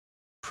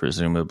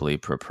 presumably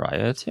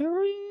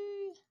proprietary.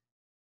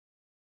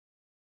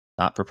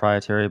 Not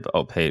proprietary,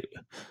 but paid.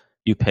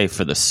 You pay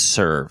for the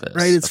service,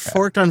 right? It's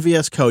forked on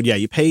VS Code. Yeah,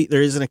 you pay.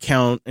 There is an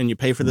account, and you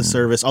pay for the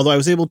service. Although I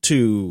was able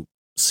to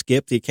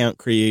skip the account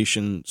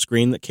creation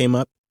screen that came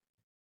up,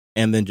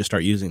 and then just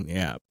start using the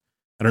app.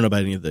 I don't know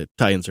about any of the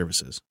tie-in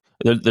services.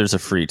 There's a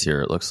free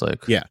tier. It looks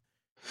like. Yeah.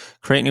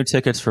 Create new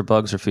tickets for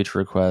bugs or feature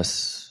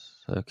requests.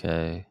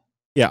 Okay.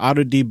 Yeah,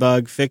 auto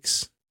debug,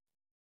 fix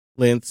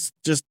lints.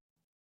 Just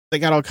they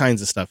got all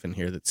kinds of stuff in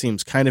here that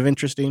seems kind of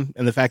interesting,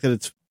 and the fact that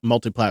it's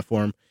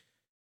multi-platform.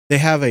 They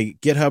have a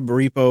GitHub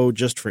repo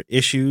just for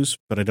issues,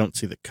 but I don't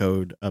see the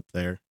code up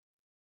there.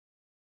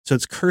 So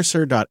it's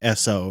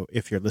cursor.so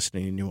if you're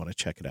listening and you want to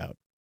check it out.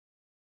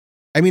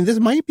 I mean, this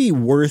might be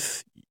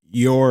worth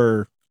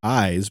your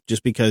eyes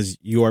just because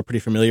you are pretty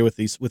familiar with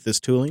this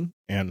tooling,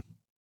 and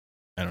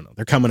I don't know,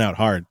 they're coming out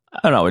hard. I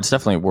don't know. It's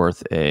definitely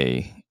worth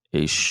a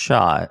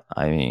shot.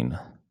 I mean,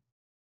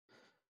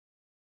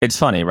 It's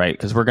funny, right?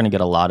 Because we're going to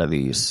get a lot of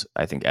these,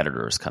 I think,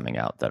 editors coming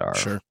out that are.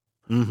 Sure.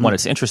 Mm-hmm. One,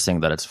 it's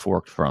interesting that it's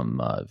forked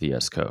from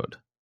VS Code.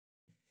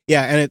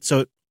 Yeah, and it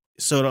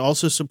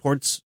also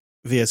supports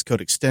VS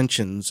Code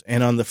extensions,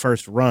 and on the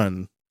first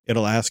run,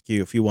 it'll ask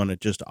you if you want to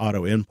just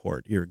auto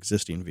import your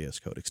existing VS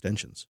Code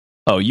extensions.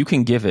 Oh, you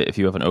can give it, if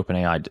you have an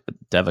OpenAI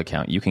dev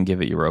account, you can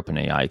give it your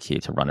OpenAI key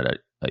to run it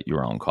at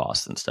your own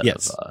cost instead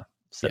of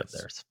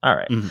theirs. All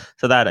right. Mm-hmm.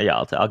 So that,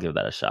 I'll give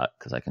that a shot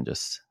because I can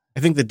just. I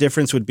think the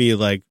difference would be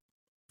like,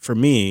 for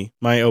me,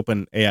 my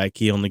OpenAI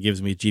key only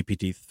gives me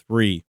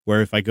GPT-3,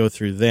 where if I go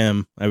through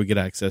them, I would get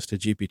access to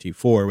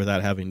GPT-4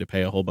 without having to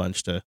pay a whole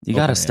bunch to. You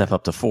got to step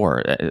up to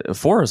 4.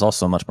 4 is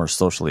also much more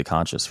socially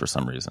conscious for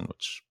some reason,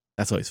 which.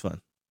 That's always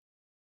fun.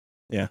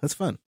 Yeah, that's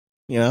fun.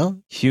 You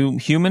know,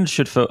 humans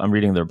should. I'm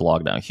reading their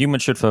blog now.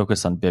 Humans should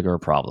focus on bigger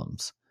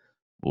problems.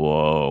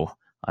 Whoa,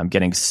 I'm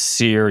getting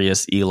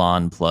serious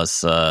Elon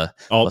plus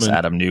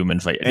Adam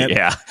Newman fight.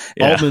 Yeah.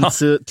 Altman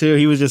too.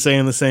 He was just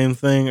saying the same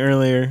thing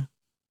earlier.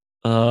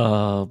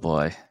 Oh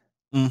boy.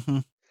 Mm-hmm.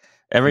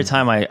 Every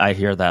time I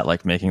hear that,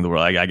 like making the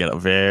world, I get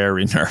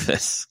very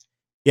nervous.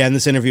 Yeah, in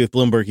this interview with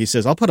Bloomberg, he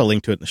says, I'll put a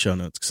link to it in the show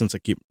notes since I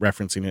keep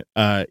referencing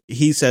it.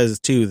 He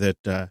says too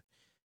that.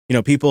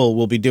 People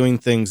will be doing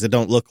things that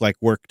don't look like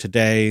work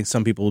today.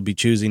 Some people will be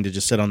choosing to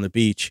just sit on the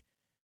beach.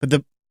 But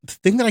the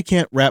thing that I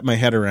can't wrap my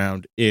head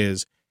around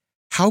is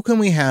how can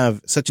we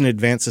have such an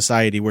advanced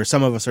society where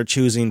some of us are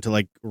choosing to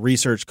like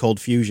research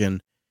cold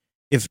fusion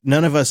if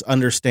none of us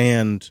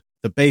understand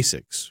the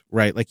basics,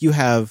 right? Like in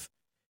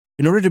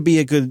order to be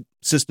a good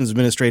systems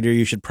administrator,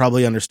 you should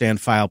probably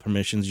understand file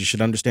permissions. You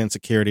should understand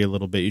security a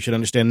little bit. You should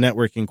understand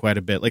networking quite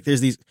a bit. Like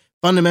there's these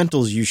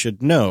fundamentals you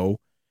should know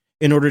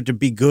in order to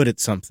be good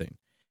at something.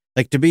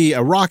 Like to be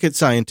a rocket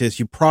scientist,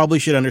 you probably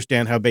should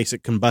understand how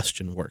basic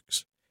combustion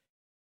works.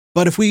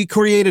 But if we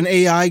create an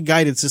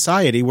AI-guided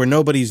society where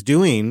nobody's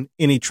doing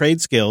any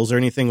trade skills or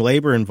anything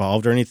labor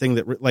involved or anything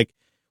that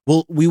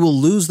we will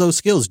lose those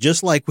skills,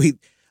 just like we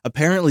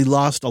apparently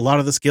lost a lot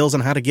of the skills on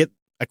how to get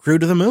a crew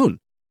to the moon.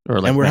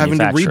 And we're having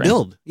to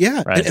rebuild.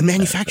 Yeah, right. And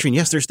manufacturing.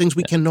 Yes, there's things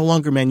we can no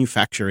longer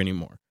manufacture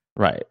anymore.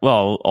 Right.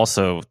 Well,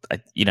 also,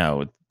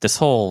 this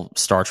whole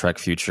Star Trek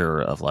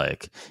future of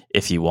like,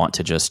 if you want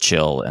to just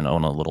chill and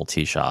own a little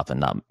tea shop and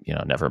not,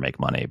 never make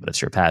money, but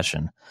it's your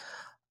passion.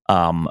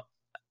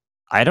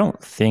 I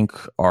don't think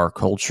our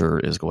culture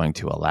is going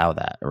to allow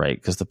that, right?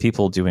 Because the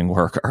people doing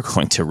work are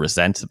going to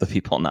resent the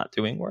people not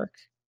doing work.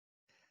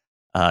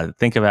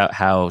 Think about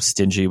how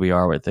stingy we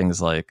are with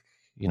things like,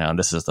 and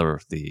this is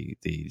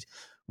the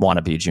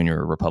wannabe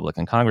junior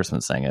Republican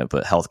congressman saying it,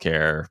 but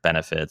healthcare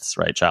benefits,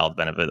 right? Child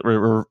benefit.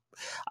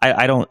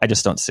 I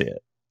just don't see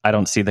it. I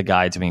don't see the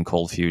guy doing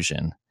cold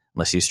fusion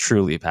unless he's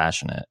truly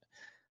passionate,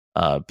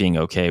 being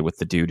okay with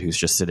the dude who's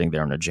just sitting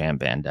there in a jam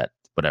band at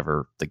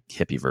whatever the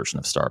hippie version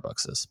of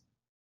Starbucks is.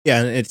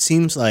 Yeah, and it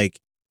seems like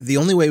the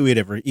only way we'd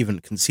ever even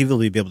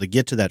conceivably be able to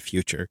get to that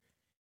future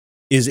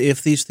is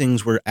if these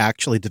things were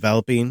actually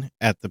developing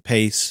at the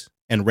pace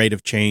and rate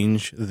of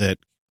change that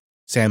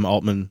Sam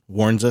Altman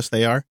warns us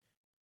they are,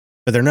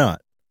 but they're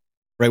not,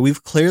 right?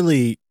 We've kind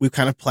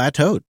of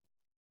plateaued.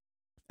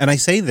 And I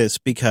say this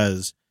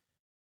because,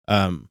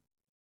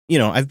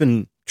 I've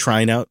been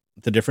trying out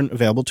the different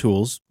available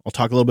tools. I'll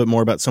talk a little bit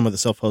more about some of the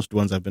self-hosted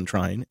ones I've been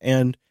trying,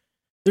 and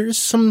there's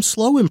some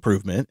slow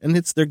improvement, and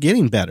they're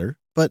getting better,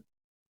 but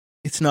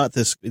it's not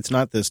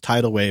this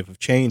tidal wave of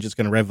change. It's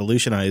going to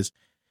revolutionize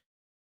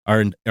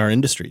our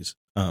industries.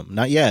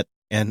 Not yet.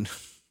 And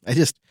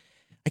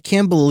I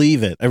can't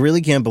believe it. I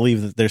really can't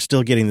believe that they're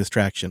still getting this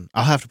traction.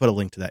 I'll have to put a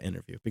link to that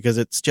interview because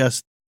it's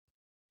just,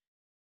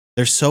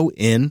 they're so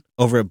in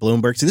over at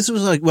Bloomberg. So this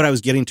was like what I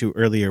was getting to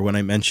earlier when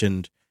I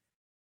mentioned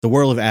the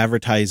world of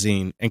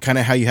advertising and kind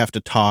of how you have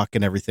to talk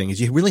and everything is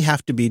you really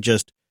have to be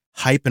just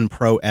hype and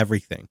pro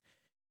everything.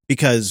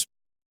 Because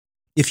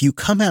if you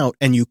come out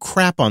and you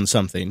crap on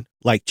something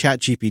like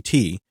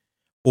ChatGPT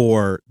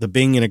or the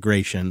Bing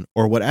integration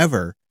or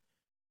whatever,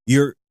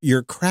 you're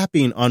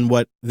crapping on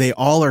what they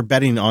all are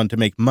betting on to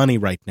make money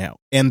right now.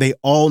 And they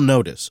all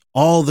notice,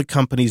 all the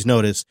companies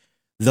notice,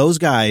 those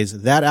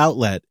guys, that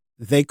outlet,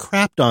 they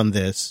crapped on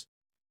this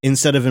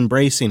instead of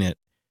embracing it.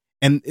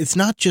 And it's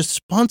not just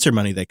sponsor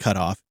money they cut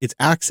off. It's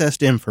access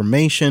to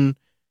information.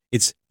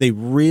 They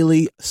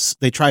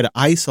try to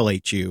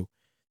isolate you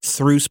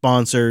through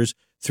sponsors,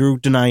 through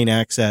denying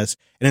access.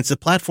 And it's a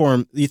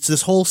platform, it's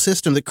this whole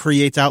system that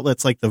creates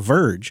outlets like The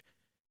Verge,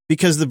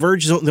 because The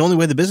Verge is the only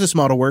way the business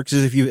model works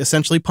is if you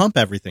essentially pump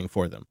everything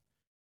for them.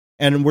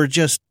 And we're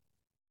just,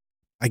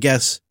 I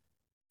guess,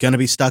 going to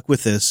be stuck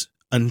with this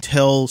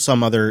until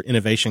some other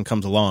innovation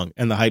comes along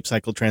and the hype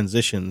cycle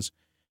transitions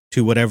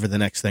to whatever the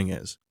next thing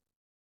is,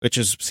 which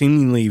is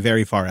seemingly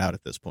very far out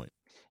at this point.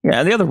 Yeah,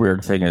 and the other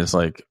weird thing is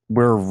like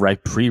we're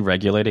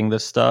pre-regulating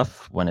this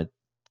stuff when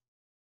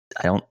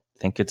I don't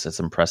think it's as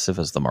impressive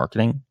as the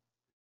marketing.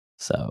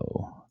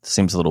 So it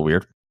seems a little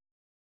weird.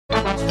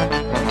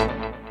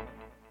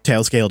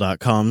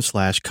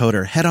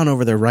 Tailscale.com/coder. Head on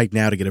over there right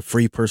now to get a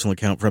free personal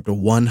account for up to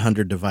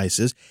 100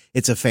 devices.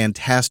 It's a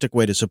fantastic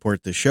way to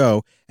support the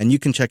show, and you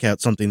can check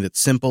out something that's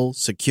simple,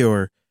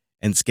 secure,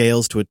 and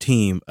scales to a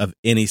team of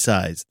any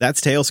size.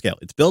 That's Tailscale.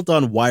 It's built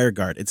on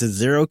WireGuard. It's a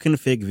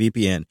zero-config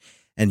VPN,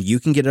 and you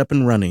can get it up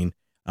and running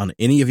on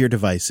any of your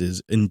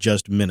devices in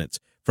just minutes.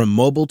 From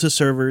mobile to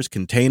servers,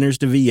 containers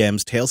to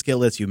VMs, Tailscale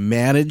lets you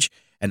manage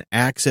and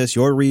access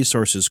your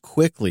resources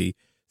quickly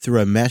through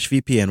a mesh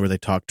VPN where they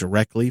talk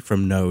directly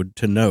from node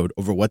to node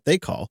over what they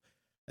call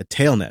a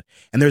tailnet.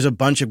 And there's a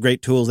bunch of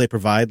great tools they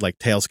provide, like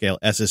Tailscale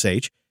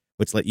SSH,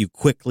 which let you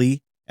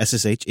quickly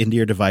SSH into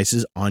your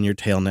devices on your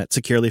tailnet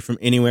securely from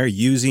anywhere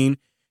using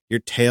your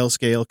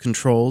Tailscale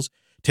controls.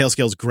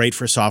 Tailscale is great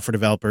for software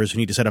developers who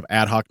need to set up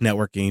ad hoc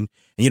networking, and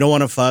you don't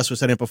want to fuss with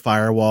setting up a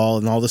firewall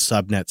and all the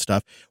subnet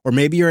stuff. Or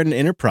maybe you're an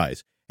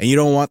enterprise and you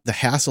don't want the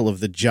hassle of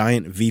the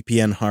giant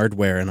VPN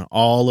hardware and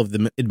all of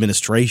the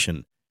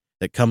administration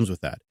that comes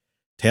with that.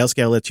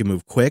 Tailscale lets you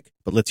move quick,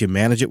 but lets you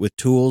manage it with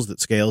tools that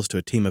scales to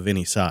a team of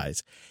any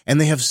size.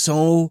 And they have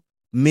so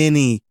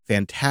many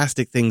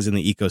fantastic things in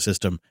the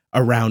ecosystem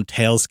around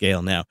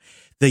Tailscale now.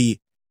 The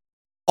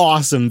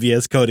awesome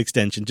VS Code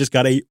extension just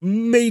got a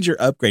major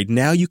upgrade.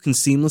 Now you can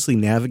seamlessly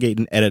navigate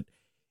and edit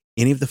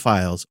any of the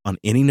files on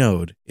any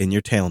node in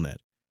your tailnet,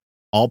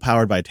 all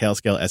powered by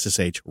Tailscale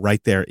SSH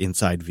right there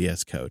inside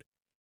VS Code.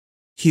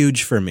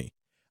 Huge for me.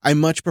 I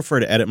much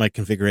prefer to edit my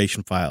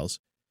configuration files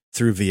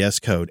through VS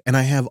Code, and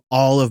I have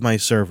all of my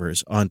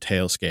servers on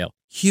Tailscale.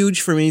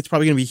 Huge for me. It's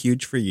probably going to be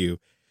huge for you.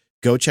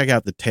 Go check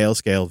out the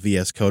Tailscale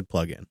VS Code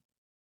plugin.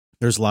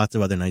 There's lots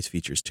of other nice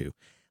features too,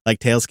 like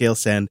Tailscale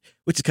Send,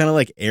 which is kind of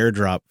like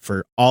AirDrop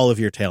for all of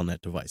your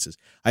Tailnet devices.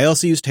 I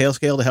also use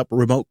Tailscale to help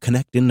remote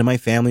connect into my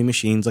family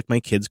machines, like my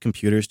kids'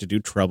 computers, to do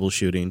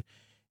troubleshooting.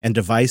 And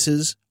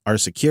devices are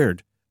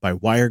secured by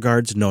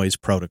WireGuard's noise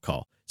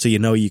protocol, so you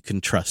know you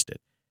can trust it.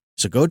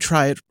 So go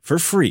try it for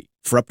free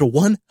for up to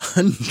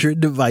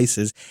 100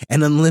 devices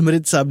and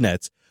unlimited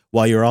subnets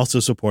while you're also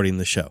supporting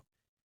the show.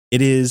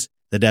 It is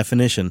the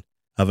definition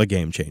of a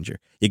game changer.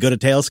 You go to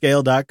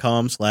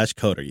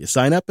tailscale.com/coder. You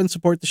sign up and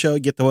support the show,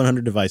 get the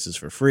 100 devices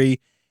for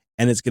free,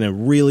 and it's going to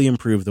really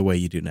improve the way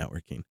you do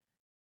networking.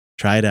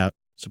 Try it out.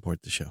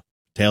 Support the show.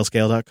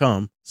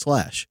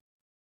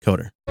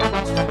 tailscale.com/coder.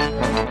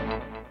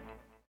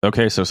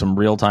 Okay, so some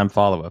real-time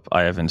follow-up.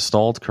 I have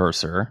installed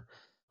Cursor.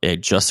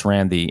 It just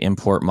ran the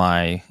import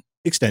my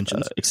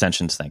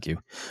extensions, thank you,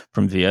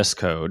 from VS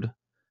Code.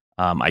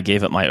 I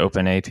gave it my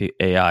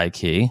OpenAI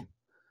key.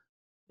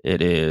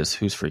 It is,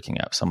 who's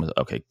freaking out?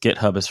 Okay,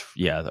 GitHub is,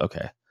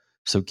 okay.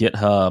 So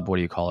GitHub, what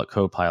do you call it?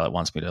 Copilot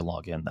wants me to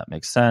log in. That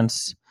makes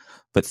sense.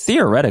 But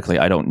theoretically,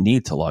 I don't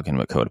need to log in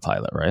with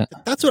Copilot, right?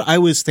 That's what I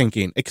was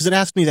thinking, because it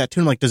asked me that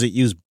too. I'm like, does it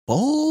use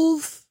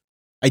both?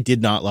 I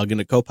did not log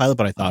into Copilot,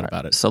 but I thought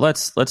about it. So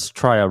let's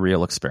try a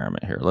real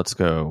experiment here. Let's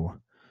go.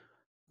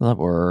 Will that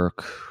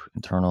work?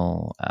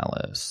 Internal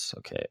Alice.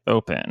 Okay,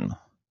 open.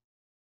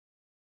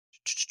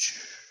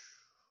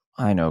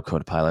 I know,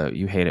 Copilot,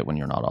 you hate it when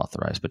you're not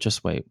authorized, but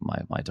just wait,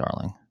 my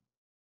darling.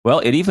 Well,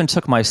 it even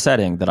took my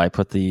setting that I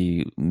put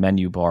the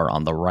menu bar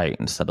on the right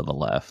instead of the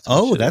left.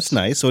 Oh, that's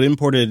nice. So it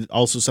imported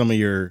also some of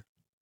your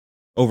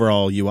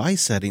overall UI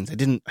settings. I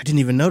didn't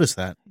even notice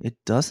that. It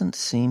doesn't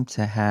seem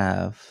to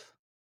have.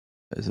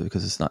 Is it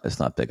because it's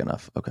not big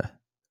enough? Okay,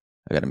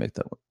 I got to make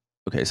that one.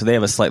 Okay, so they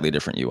have a slightly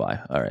different UI.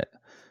 All right.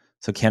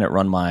 So can it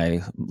run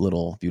my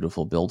little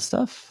beautiful build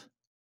stuff?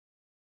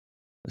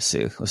 Let's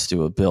see. Let's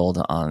do a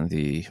build on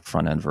the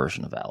front end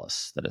version of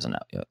Alice that isn't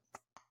out yet.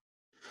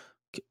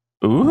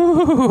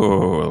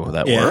 Ooh,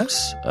 that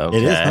works. Okay.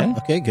 It is. Huh?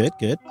 Okay, good.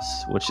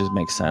 Which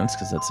makes sense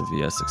because that's a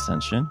VS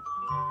extension.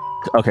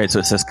 Okay, so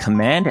it says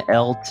Command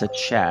L to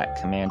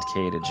chat, Command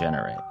K to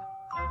generate.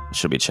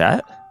 Should we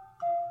chat?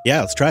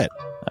 Yeah, let's try it.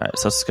 All right,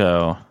 so let's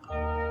go.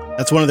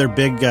 That's one of their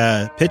big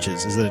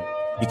pitches, is that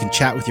you can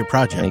chat with your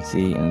project. Make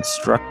the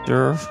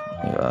constructor,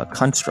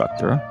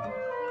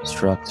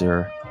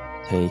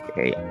 take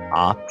a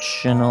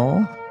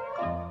optional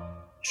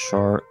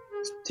chart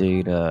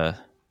data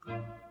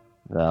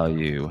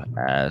value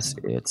as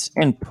its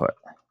input.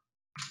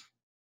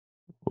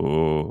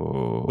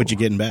 Ooh. What you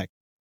getting back?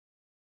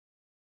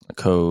 A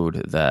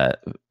code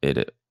that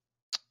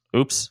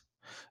oops.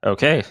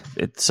 Okay.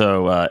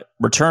 So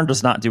return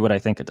does not do what I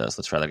think it does.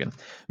 Let's try that again.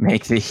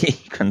 Make the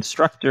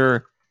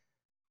constructor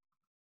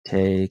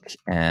take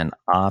an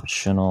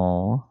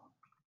optional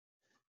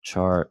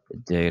chart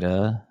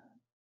data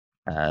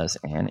as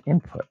an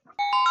input.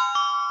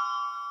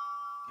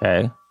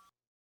 Okay.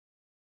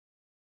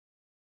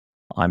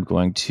 I'm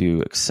going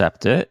to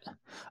accept it.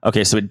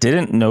 Okay, so it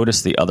didn't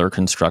notice the other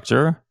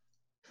constructor.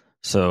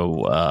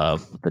 So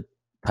the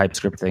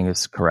TypeScript thing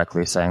is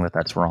correctly saying that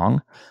that's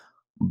wrong.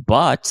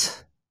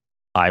 But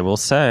I will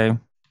say,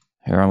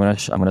 here I'm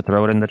gonna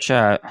throw it in the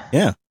chat.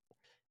 Yeah.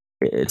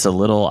 It's a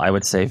little, I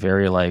would say,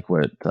 very like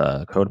what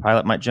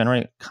CodePilot might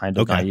generate, kind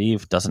of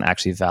naive, doesn't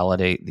actually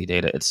validate the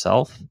data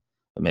itself,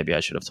 but maybe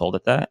I should have told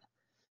it that.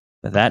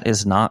 But that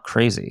is not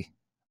crazy.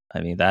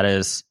 I mean, that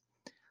is,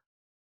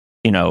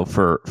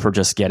 for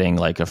just getting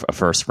like a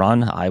first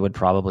run, I would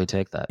probably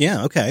take that.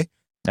 Yeah. Okay.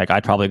 Like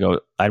I'd probably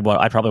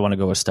want to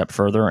go a step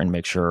further and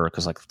make sure,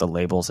 because like the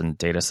labels and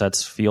data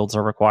sets fields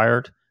are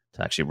required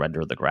to actually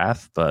render the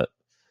graph. But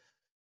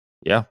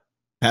yeah,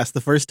 pass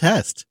the first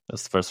test.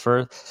 That's the first.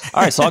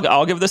 All right, so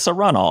I'll give this a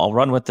run. I'll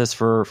run with this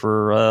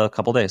for a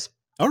couple days.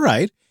 All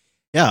right.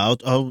 Yeah,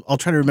 I'll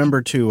try to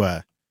remember to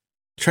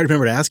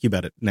ask you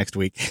about it next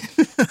week.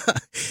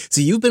 So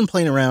you've been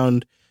playing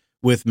around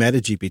with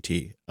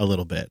MetaGPT a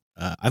little bit.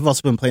 I've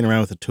also been playing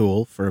around with a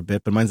tool for a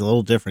bit, but mine's a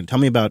little different. Tell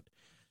me about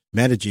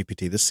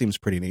MetaGPT. This seems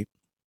pretty neat.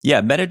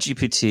 Yeah,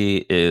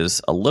 MetaGPT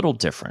is a little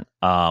different.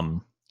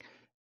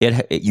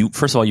 You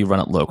first of all, you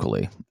run it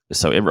locally,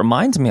 so it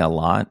reminds me a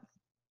lot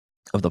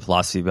of the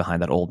philosophy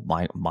behind that old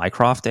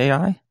Mycroft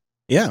AI.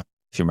 Yeah,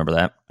 if you remember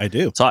that, I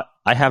do. So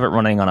I have it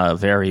running on a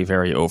very,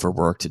 very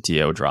overworked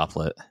DO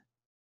droplet.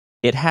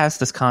 It has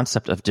this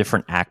concept of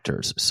different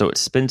actors, so it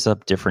spins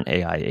up different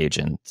AI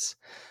agents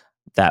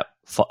that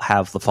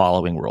have the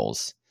following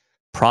roles: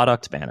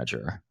 product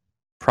manager,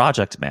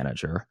 project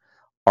manager,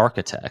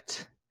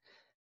 architect,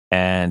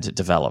 and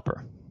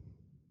developer.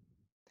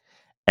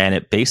 And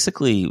it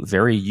basically,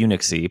 very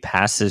Unixy,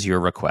 passes your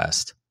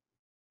request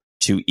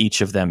to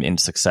each of them in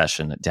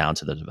succession down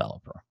to the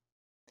developer.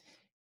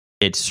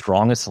 Its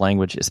strongest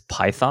language is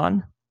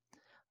Python.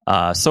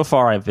 So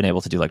far, I've been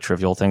able to do like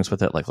trivial things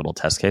with it, like little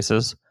test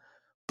cases.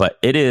 But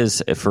it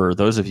is, for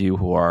those of you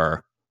who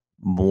are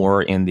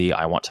more in the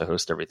I want to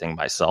host everything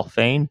myself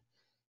vein,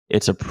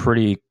 it's a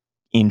pretty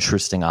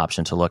interesting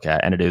option to look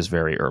at, and it is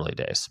very early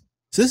days.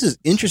 So this is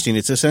interesting.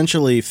 It's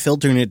essentially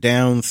filtering it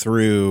down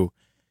through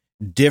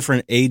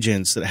different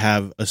agents that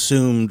have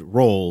assumed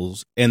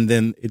roles, and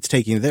then it's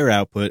taking their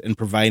output and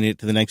providing it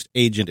to the next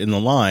agent in the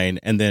line,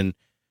 and then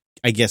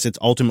I guess it's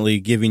ultimately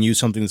giving you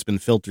something that's been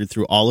filtered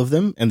through all of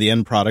them, and the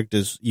end product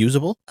is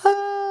usable?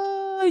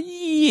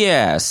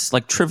 Yes.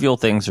 Like trivial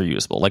things are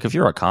usable. Like if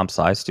you're a comp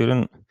sci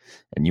student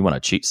and you want to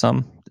cheat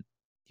some,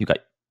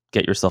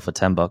 get yourself a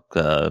 $10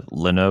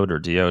 Linode or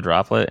DO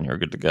droplet and you're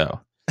good to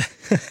go.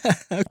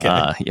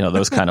 Okay.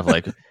 Those kind of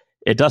like,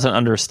 it doesn't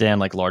understand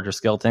like larger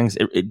scale things.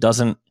 It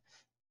doesn't,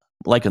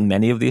 like in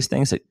many of these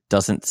things, it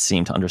doesn't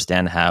seem to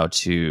understand how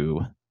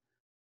to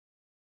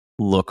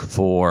look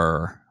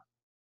for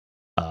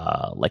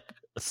like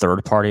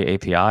third-party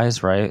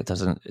APIs, right? It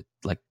doesn't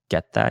like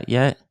get that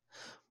yet,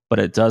 but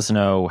it does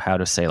know how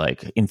to say,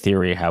 like, in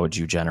theory, how would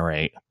you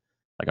generate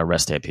like a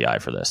REST API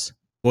for this?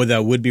 Boy,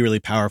 that would be really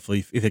powerful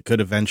if it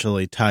could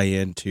eventually tie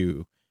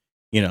into,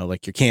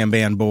 like your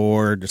Kanban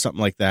board or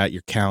something like that,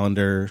 your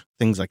calendar,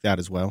 things like that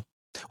as well.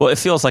 Well, it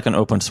feels like an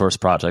open source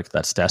project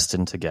that's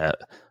destined to get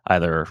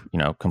either,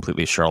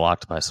 completely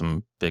Sherlocked by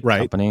some big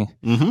company,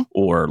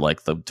 or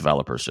like the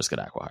developers just get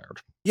acquired.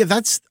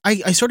 Yeah,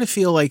 I sort of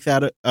feel like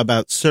that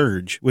about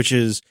Surge, which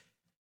is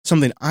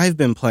something I've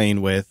been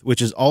playing with,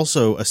 which is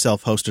also a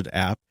self-hosted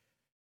app.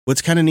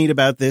 What's kind of neat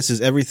about this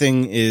is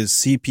everything is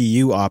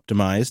CPU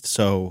optimized.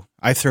 So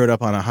I throw it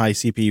up on a high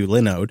CPU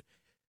Linode,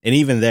 and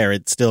even there,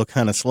 it's still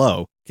kind of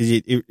slow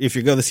because if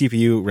you go the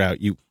CPU route,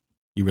 you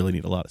really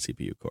need a lot of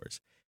CPU cores.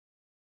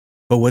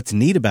 But what's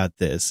neat about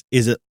this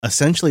is it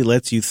essentially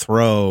lets you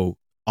throw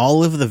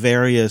all of the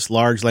various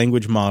large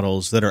language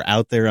models that are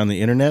out there on the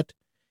internet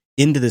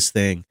into this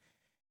thing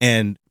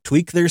and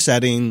tweak their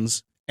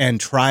settings and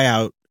try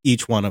out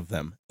each one of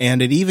them.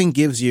 And it even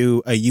gives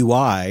you a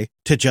UI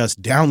to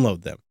just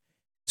download them.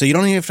 So you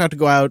don't even have to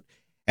go out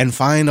and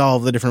find all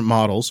of the different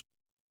models.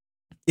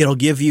 It'll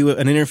give you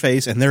an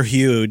interface, and they're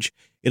huge.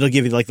 It'll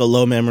give you like the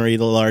low memory,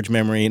 the large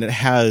memory, and it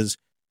has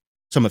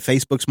some of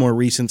Facebook's more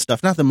recent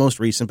stuff, not the most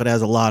recent, but it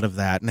has a lot of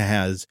that. And it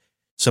has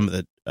some of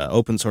the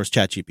open source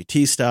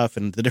ChatGPT stuff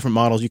and the different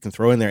models you can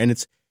throw in there. And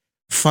it's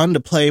fun to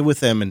play with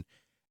them. And,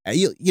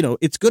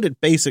 it's good at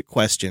basic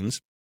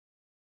questions.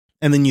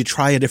 And then you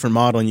try a different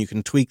model and you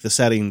can tweak the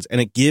settings, and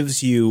it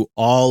gives you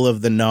all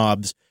of the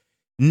knobs.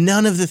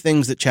 None of the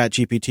things that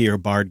ChatGPT or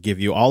Bard give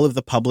you, all of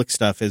the public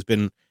stuff has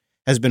been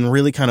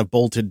really kind of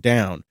bolted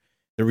down.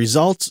 The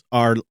results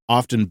are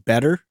often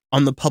better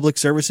on the public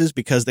services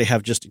because they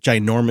have just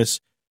ginormous,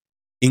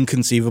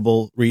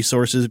 inconceivable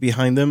resources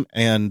behind them,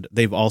 and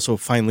they've also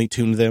finely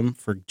tuned them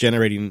for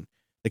generating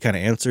the kind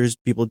of answers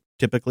people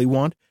typically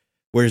want.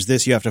 Whereas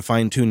this, you have to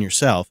fine tune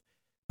yourself.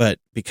 But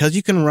because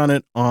you can run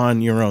it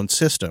on your own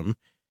system,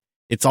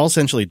 it's all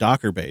essentially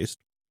Docker based.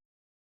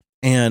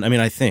 And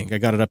I think I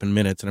got it up in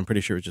minutes, and I'm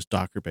pretty sure it's just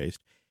Docker based.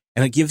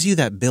 And it gives you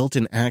that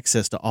built-in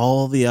access to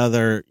all the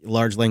other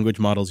large language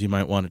models you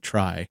might want to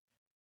try.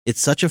 It's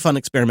such a fun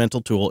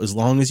experimental tool as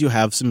long as you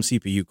have some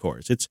CPU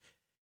cores.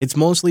 It's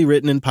mostly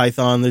written in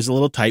Python. There's a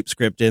little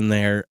TypeScript in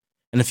there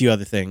and a few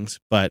other things,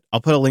 but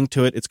I'll put a link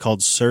to it. It's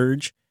called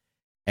Surge,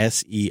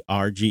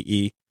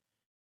 Serge,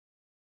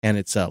 and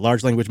it's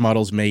large language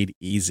models made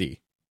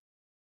easy.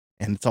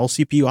 And it's all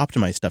CPU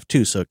optimized stuff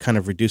too, so it kind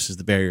of reduces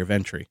the barrier of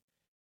entry.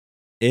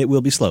 It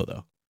will be slow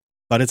though,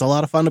 but it's a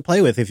lot of fun to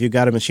play with if you've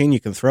got a machine you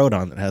can throw it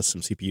on that has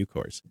some CPU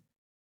cores.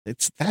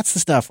 That's the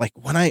stuff like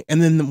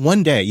and then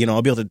one day,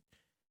 I'll be able to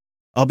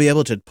I'll be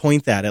able to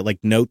point that at like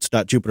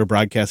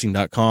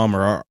notes.jupiterbroadcasting.com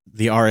or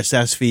the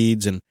RSS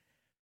feeds and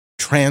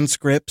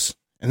transcripts.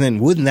 And then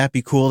wouldn't that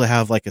be cool to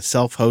have like a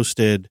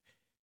self-hosted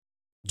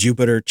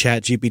Jupiter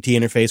chat GPT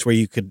interface where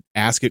you could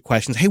ask it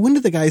questions? Hey, when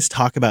did the guys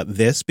talk about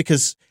this?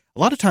 Because a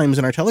lot of times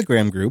in our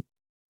Telegram group,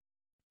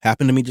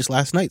 happened to me just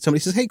last night, somebody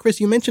says, hey, Chris,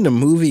 you mentioned a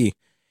movie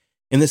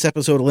in this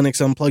episode of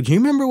Linux Unplugged. Do you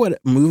remember what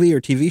movie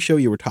or TV show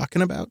you were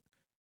talking about?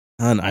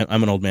 And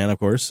I'm an old man, of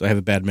course. I have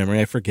a bad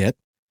memory. I forget.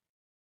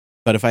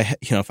 But if I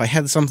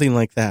had something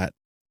like that,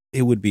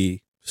 it would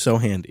be so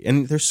handy.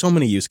 And there's so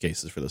many use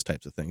cases for those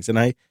types of things. And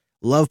I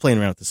love playing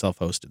around with the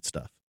self-hosted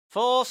stuff.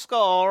 4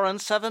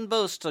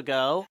 boosts to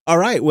go. All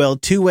right. Well,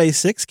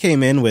 2way6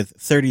 came in with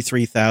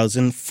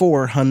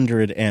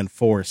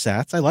 33,404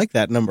 sats. I like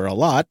that number a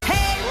lot.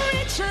 Hey,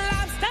 Rich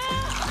Lobster!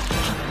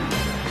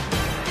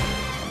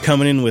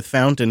 Coming in with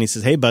Fountain, he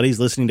says, hey, buddy's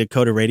listening to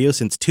Coda Radio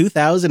since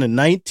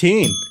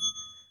 2019.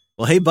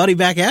 Well, hey, buddy,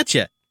 back at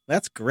you.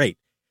 That's great.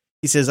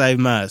 He says,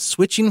 I'm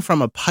switching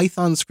from a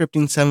Python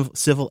scripting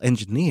civil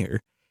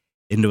engineer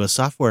into a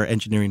software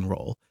engineering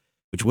role,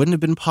 which wouldn't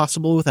have been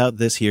possible without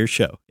this here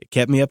show. It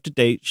kept me up to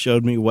date,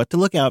 showed me what to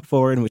look out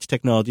for and which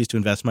technologies to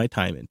invest my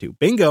time into.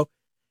 Bingo!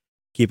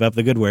 Keep up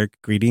the good work.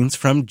 Greetings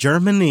from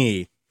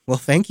Germany. Well,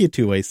 thank you,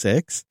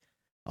 2way6.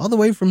 All the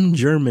way from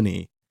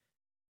Germany.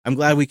 I'm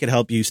glad we could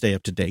help you stay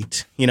up to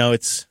date. You know,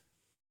 it's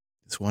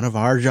one of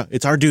our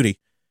it's our duty,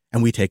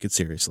 and we take it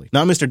seriously.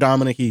 Not Mr.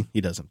 Dominic,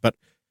 he doesn't, but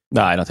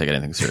No, I don't take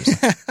anything seriously.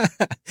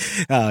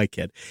 Oh, I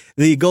kid.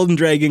 The Golden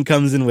Dragon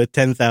comes in with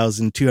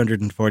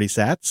 10,240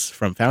 sats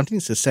from Fountain.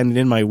 It says, sending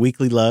in my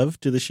weekly love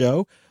to the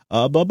show.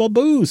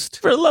 Boost.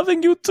 For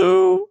loving you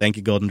too. Thank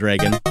you, Golden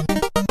Dragon.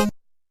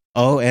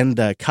 Oh, and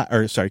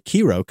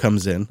Kiro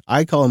comes in.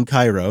 I call him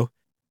Cairo.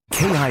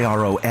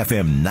 KIRO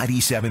FM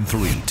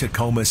 97.3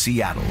 Tacoma,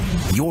 Seattle.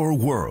 Your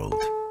world.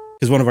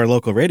 Because one of our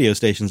local radio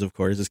stations, of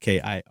course, is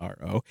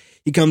KIRO.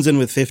 He comes in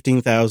with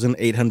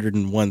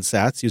 15,801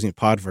 sats using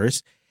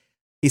Podverse.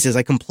 He says,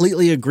 I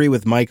completely agree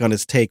with Mike on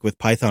his take with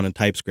Python and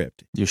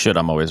TypeScript. You should.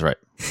 I'm always right.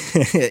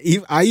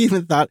 I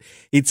even thought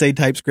he'd say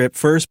TypeScript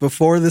first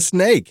before the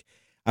snake.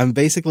 I'm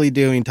basically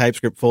doing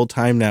TypeScript full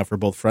time now for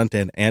both front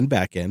end and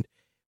back end,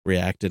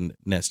 React and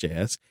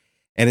Nest.js.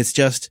 And it's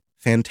just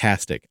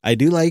fantastic. I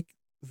do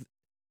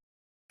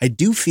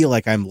feel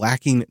like I'm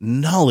lacking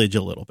knowledge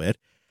a little bit.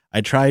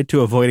 I tried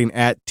to avoiding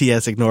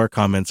 @TSIgnore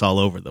comments all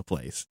over the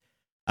place.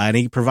 And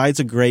he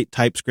provides a great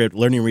TypeScript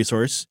learning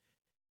resource,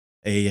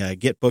 a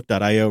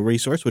getbook.io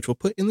resource, which we'll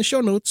put in the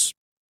show notes.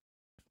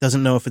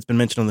 Doesn't know if it's been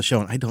mentioned on the show,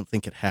 and I don't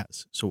think it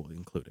has, so we'll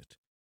include it.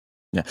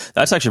 Yeah,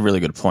 that's actually a really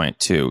good point,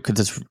 too,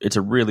 because it's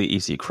a really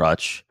easy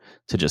crutch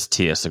to just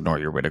TSIgnore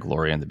your way to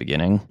glory in the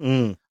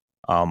beginning.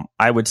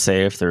 I would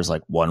say if there's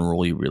like one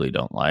rule you really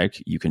don't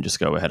like, you can just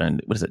go ahead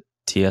and, what is it,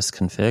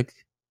 tsconfig?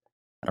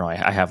 I don't know,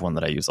 I have one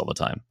that I use all the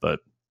time, but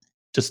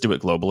just do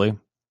it globally.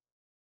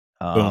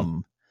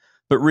 But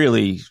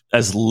really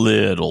as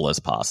little as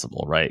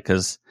possible, right?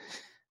 Because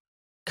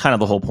kind of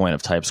the whole point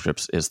of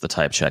TypeScript is the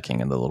type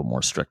checking and the little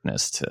more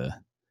strictness to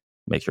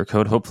make your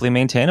code hopefully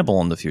maintainable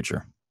in the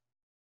future.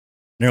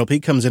 Neural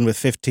Pete comes in with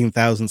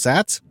 15,000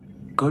 sats.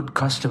 Good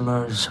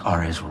customers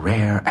are as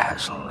rare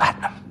as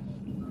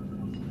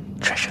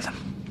latinum. Treasure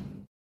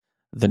them.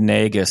 The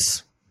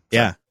Nagus.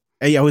 Yeah.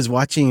 Hey, I was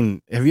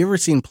watching, have you ever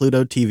seen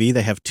Pluto TV?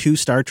 They have 2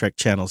 Star Trek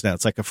channels now.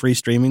 It's like a free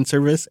streaming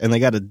service, and they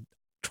got a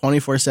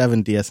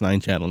 24/7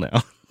 DS9 channel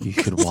now. You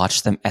could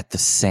watch them at the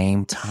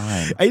same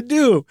time. I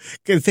do.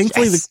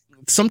 Thankfully, Yes.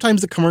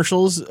 sometimes the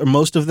commercials,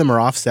 most of them are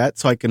offset,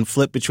 so I can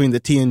flip between the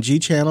TNG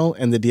channel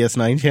and the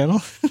DS9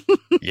 channel.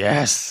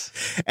 Yes.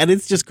 And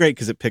it's just great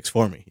because it picks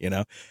for me, you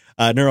know.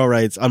 Neural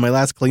writes, on my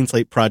last Clean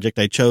Slate project,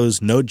 I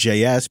chose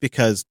Node.js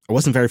because I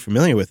wasn't very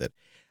familiar with it.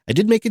 I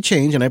did make a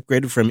change and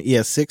upgraded from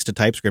ES6 to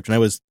TypeScript, and I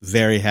was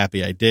very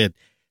happy I did.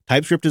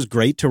 TypeScript is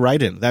great to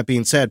write in. That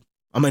being said,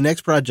 on my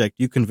next project,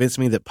 you convinced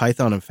me that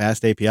Python and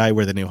Fast API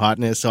were the new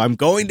hotness, so I'm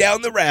going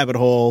down the rabbit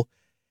hole,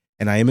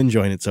 and I am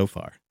enjoying it so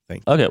far.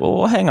 Thank you. Okay,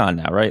 well, hang on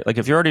now, right? Like,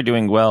 if you're already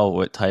doing well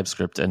with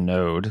TypeScript and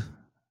Node, I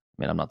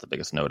mean, I'm not the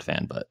biggest Node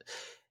fan, but,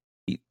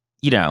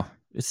 you know,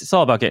 it's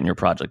all about getting your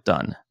project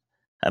done.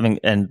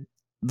 And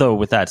though,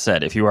 with that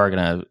said, if you are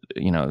going to,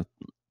 you know,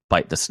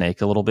 bite the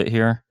snake a little bit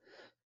here,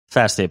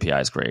 Fast API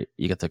is great.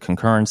 You get the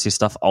concurrency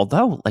stuff.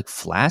 Although, like,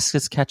 Flask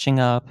is catching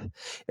up.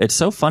 It's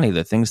so funny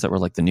that things that were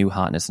like the new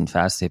hotness in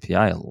Fast API,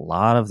 a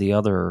lot of the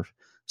other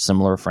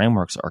similar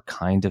frameworks are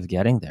kind of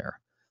getting there.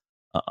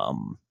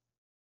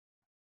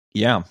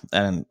 Yeah,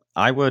 and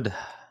I would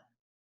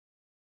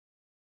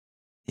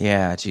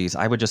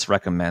just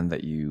recommend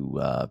that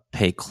you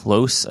pay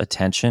close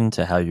attention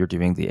to how you're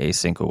doing the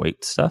async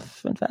await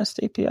stuff in Fast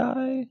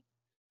API,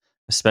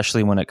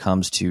 especially when it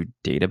comes to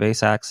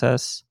database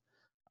access.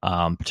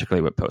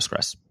 Particularly with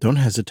Postgres. Don't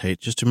hesitate.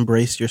 Just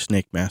embrace your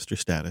Snake Master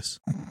status.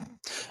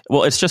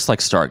 Well, it's just like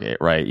Stargate,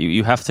 right?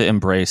 You have to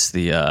embrace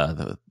the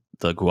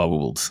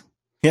Goa'uld.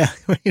 Yeah.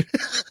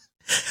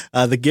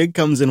 The gig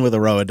comes in with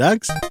a row of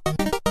ducks.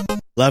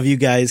 Love you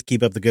guys.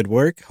 Keep up the good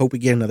work. Hope we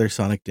get another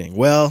Sonic Ding.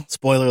 Well,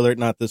 spoiler alert,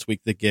 not this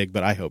week, the gig,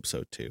 but I hope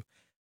so too.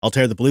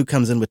 Altair the Blue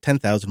comes in with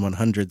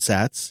 10,100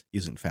 sats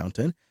using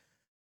Fountain.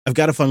 I've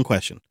got a fun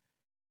question.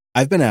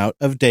 I've been out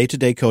of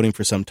day-to-day coding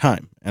for some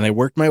time, and I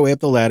worked my way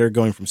up the ladder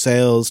going from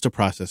sales to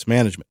process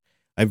management.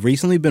 I've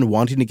recently been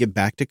wanting to get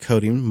back to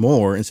coding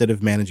more instead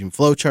of managing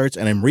flowcharts,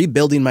 and I'm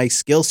rebuilding my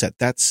skill set.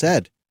 That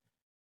said,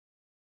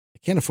 I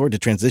can't afford to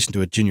transition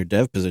to a junior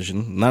dev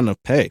position, not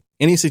enough pay.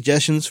 Any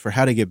suggestions for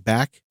how to get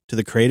back to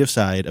the creative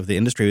side of the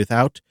industry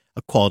without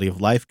a quality of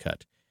life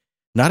cut?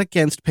 Not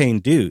against paying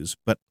dues,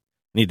 but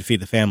need to feed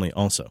the family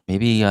also.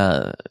 Maybe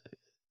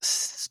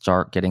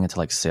start getting into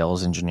like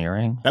sales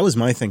engineering. That was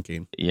my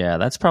thinking. Yeah,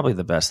 that's probably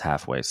the best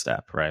halfway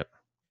step, right?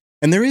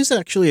 And there is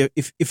actually,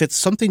 if it's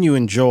something you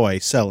enjoy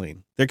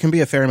selling, there can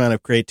be a fair amount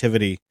of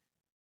creativity,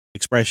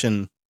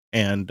 expression,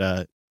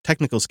 and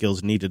technical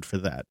skills needed for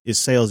that, is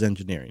sales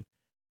engineering.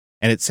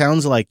 And it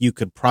sounds like you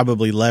could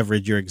probably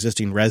leverage your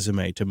existing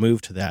resume to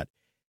move to that.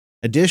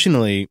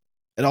 Additionally,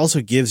 it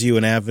also gives you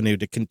an avenue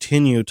to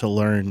continue to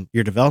learn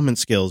your development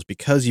skills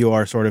because you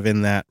are sort of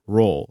in that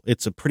role.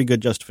 It's a pretty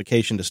good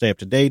justification to stay up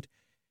to date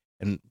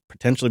and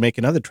potentially make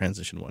another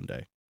transition one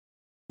day.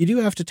 You do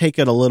have to take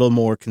it a little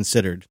more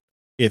considered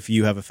if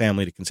you have a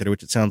family to consider,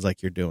 which it sounds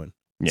like you're doing.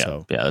 Yeah,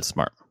 So yeah, that's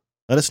smart.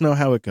 let us know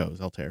how it goes,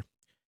 Altair.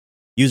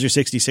 User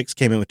 66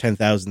 came in with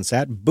 10,000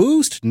 sat.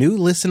 Boost, new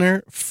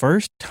listener,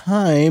 first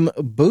time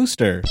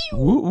booster.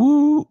 Woo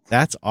woo.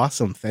 That's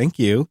awesome. Thank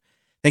you.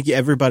 Thank you,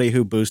 everybody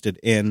who boosted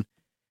in.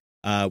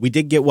 We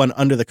did get one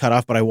under the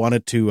cutoff, but I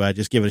wanted to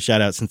just give it a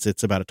shout out since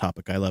it's about a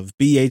topic I love.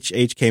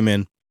 BHH came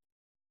in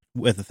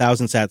with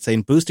 1,000 sats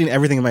saying, boosting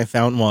everything in my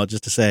fountain wallet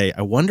just to say,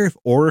 I wonder if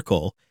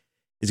Oracle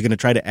is going to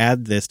try to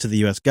add this to the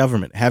U.S.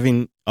 government.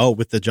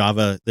 With the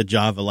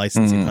Java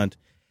licensing hunt.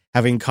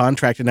 Having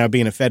contracted now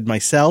being a Fed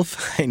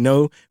myself, I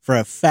know for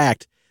a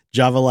fact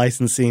Java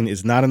licensing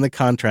is not in the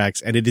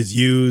contracts and it is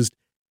used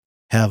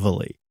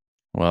heavily.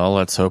 Well,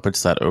 let's hope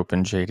it's that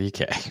open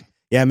JDK.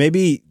 Yeah,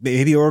 maybe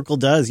Oracle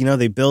does. You know,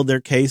 they build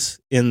their case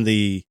in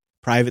the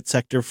private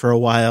sector for a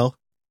while,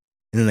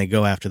 and then they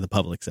go after the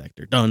public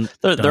sector.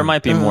 There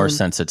might be more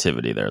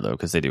sensitivity there, though,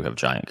 because they do have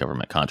giant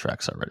government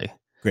contracts already.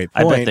 Great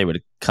I point. bet they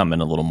would come in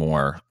a little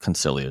more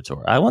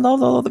conciliatory.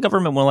 Although the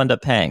government will end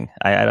up paying.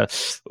 No,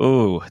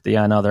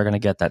 they're going to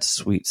get that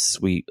sweet,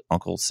 sweet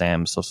Uncle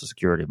Sam Social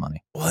Security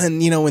money. Well,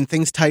 and, when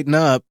things tighten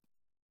up,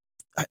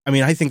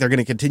 I think they're going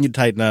to continue to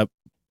tighten up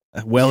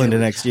into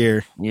next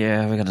year.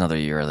 Yeah, we got another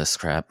year of this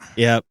crap.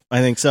 Yeah,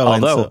 I think so.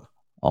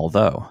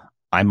 Although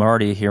I'm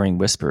already hearing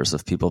whispers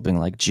of people being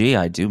like, gee,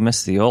 I do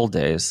miss the old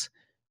days.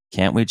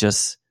 Can't we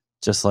just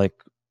like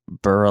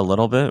burr a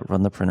little bit,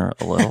 run the printer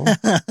a little?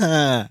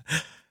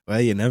 Well,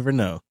 you never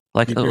know.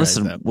 Like,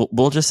 listen,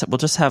 we'll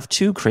just have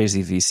 2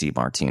 crazy VC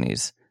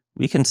martinis.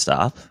 We can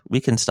stop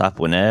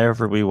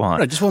whenever we want.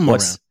 Right, just one more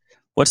round.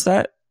 What's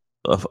that?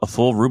 A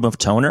full room of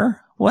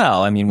toner?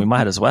 Well, we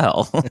might as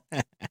well.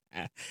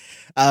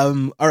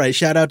 All right.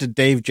 Shout out to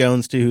Dave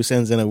Jones, too, who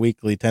sends in a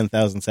weekly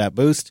 10,000 sat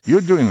boost.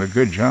 You're doing a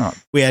good job.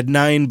 We had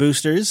 9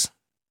 boosters.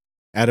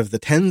 Out of the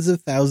tens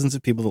of thousands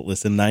of people that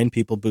listen, 9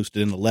 people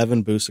boosted in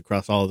 11 boosts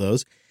across all of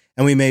those.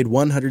 And we made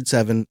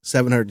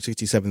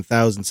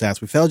 767,000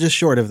 sats. We fell just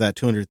short of that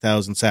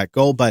 200,000 sat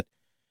goal. But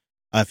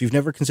if you've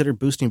never considered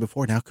boosting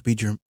before, now could be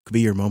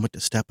your moment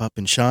to step up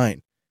and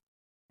shine.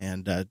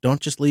 And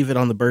don't just leave it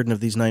on the burden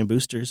of these 9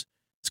 boosters.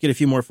 Let's get a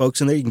few more folks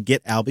in there. You can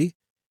get Alby. If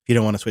you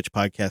don't want to switch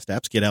podcast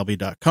apps, get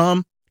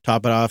Alby.com.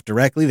 Top it off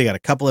directly. They got a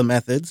couple of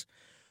methods.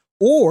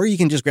 Or you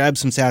can just grab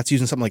some sats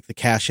using something like the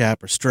Cash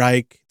App or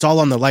Strike. It's all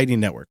on the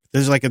Lightning Network.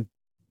 There's like a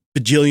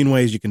bajillion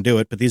ways you can do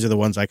it, but these are the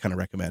ones I kind of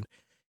recommend.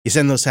 You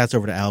send those sats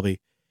over to Alby.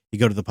 You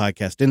go to the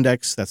podcast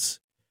index. That's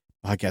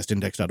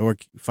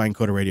podcastindex.org. Find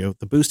Coda Radio.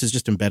 The boost is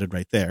just embedded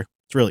right there.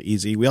 It's really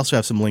easy. We also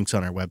have some links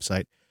on our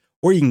website.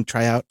 Or you can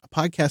try out a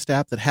podcast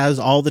app that has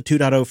all the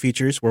 2.0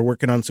 features. We're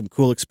working on some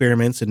cool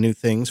experiments and new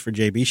things for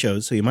JB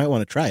shows, so you might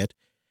want to try it.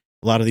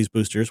 A lot of these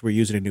boosters, we're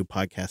using a new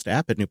podcast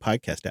app at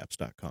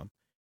newpodcastapps.com.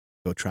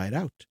 Go try it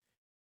out.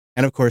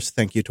 And of course,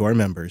 thank you to our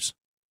members.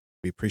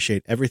 We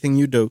appreciate everything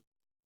you do.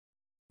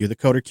 You're the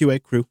Coder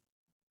QA crew,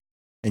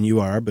 and you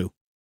are our boo.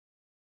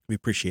 We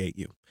appreciate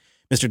you.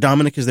 Mr.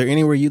 Dominic, is there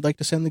anywhere you'd like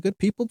to send the good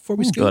people before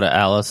we go to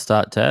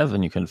alice.dev,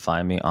 and you can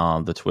find me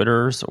on the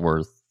Twitters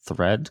or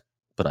Thread,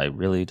 but I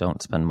really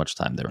don't spend much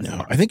time there anymore.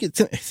 No, I think you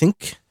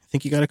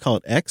got to call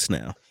it X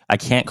now. I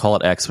can't call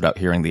it X without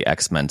hearing the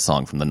X-Men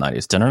song from the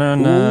 90s.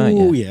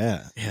 Oh,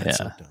 yeah. It's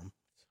so dumb.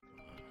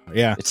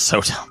 Yeah. It's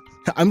so dumb.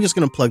 I'm just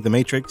going to plug the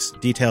Matrix.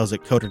 Details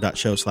at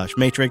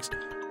coder.show/matrix.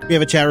 We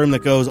have a chat room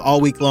that goes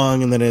all week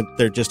long, and then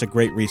they're just a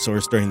great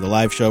resource during the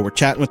live show. We're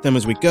chatting with them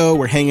as we go.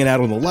 We're hanging out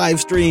on the live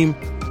stream.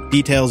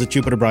 Details at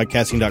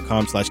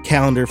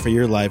jupiterbroadcasting.com/calendar for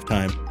your live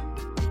time.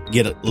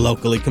 Get it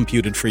locally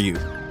computed for you.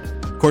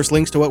 Of course,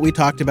 links to what we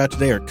talked about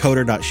today are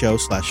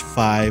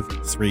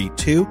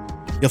coder.show/532.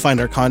 You'll find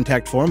our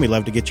contact form. We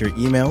love to get your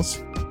emails.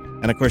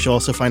 And of course, you'll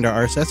also find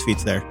our RSS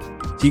feeds there.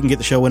 So you can get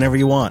the show whenever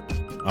you want,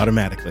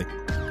 automatically.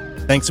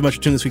 Thanks so much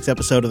for tuning this week's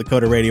episode of the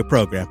Coder Radio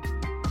program.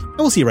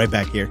 we'll see you right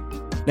back here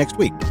next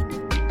week.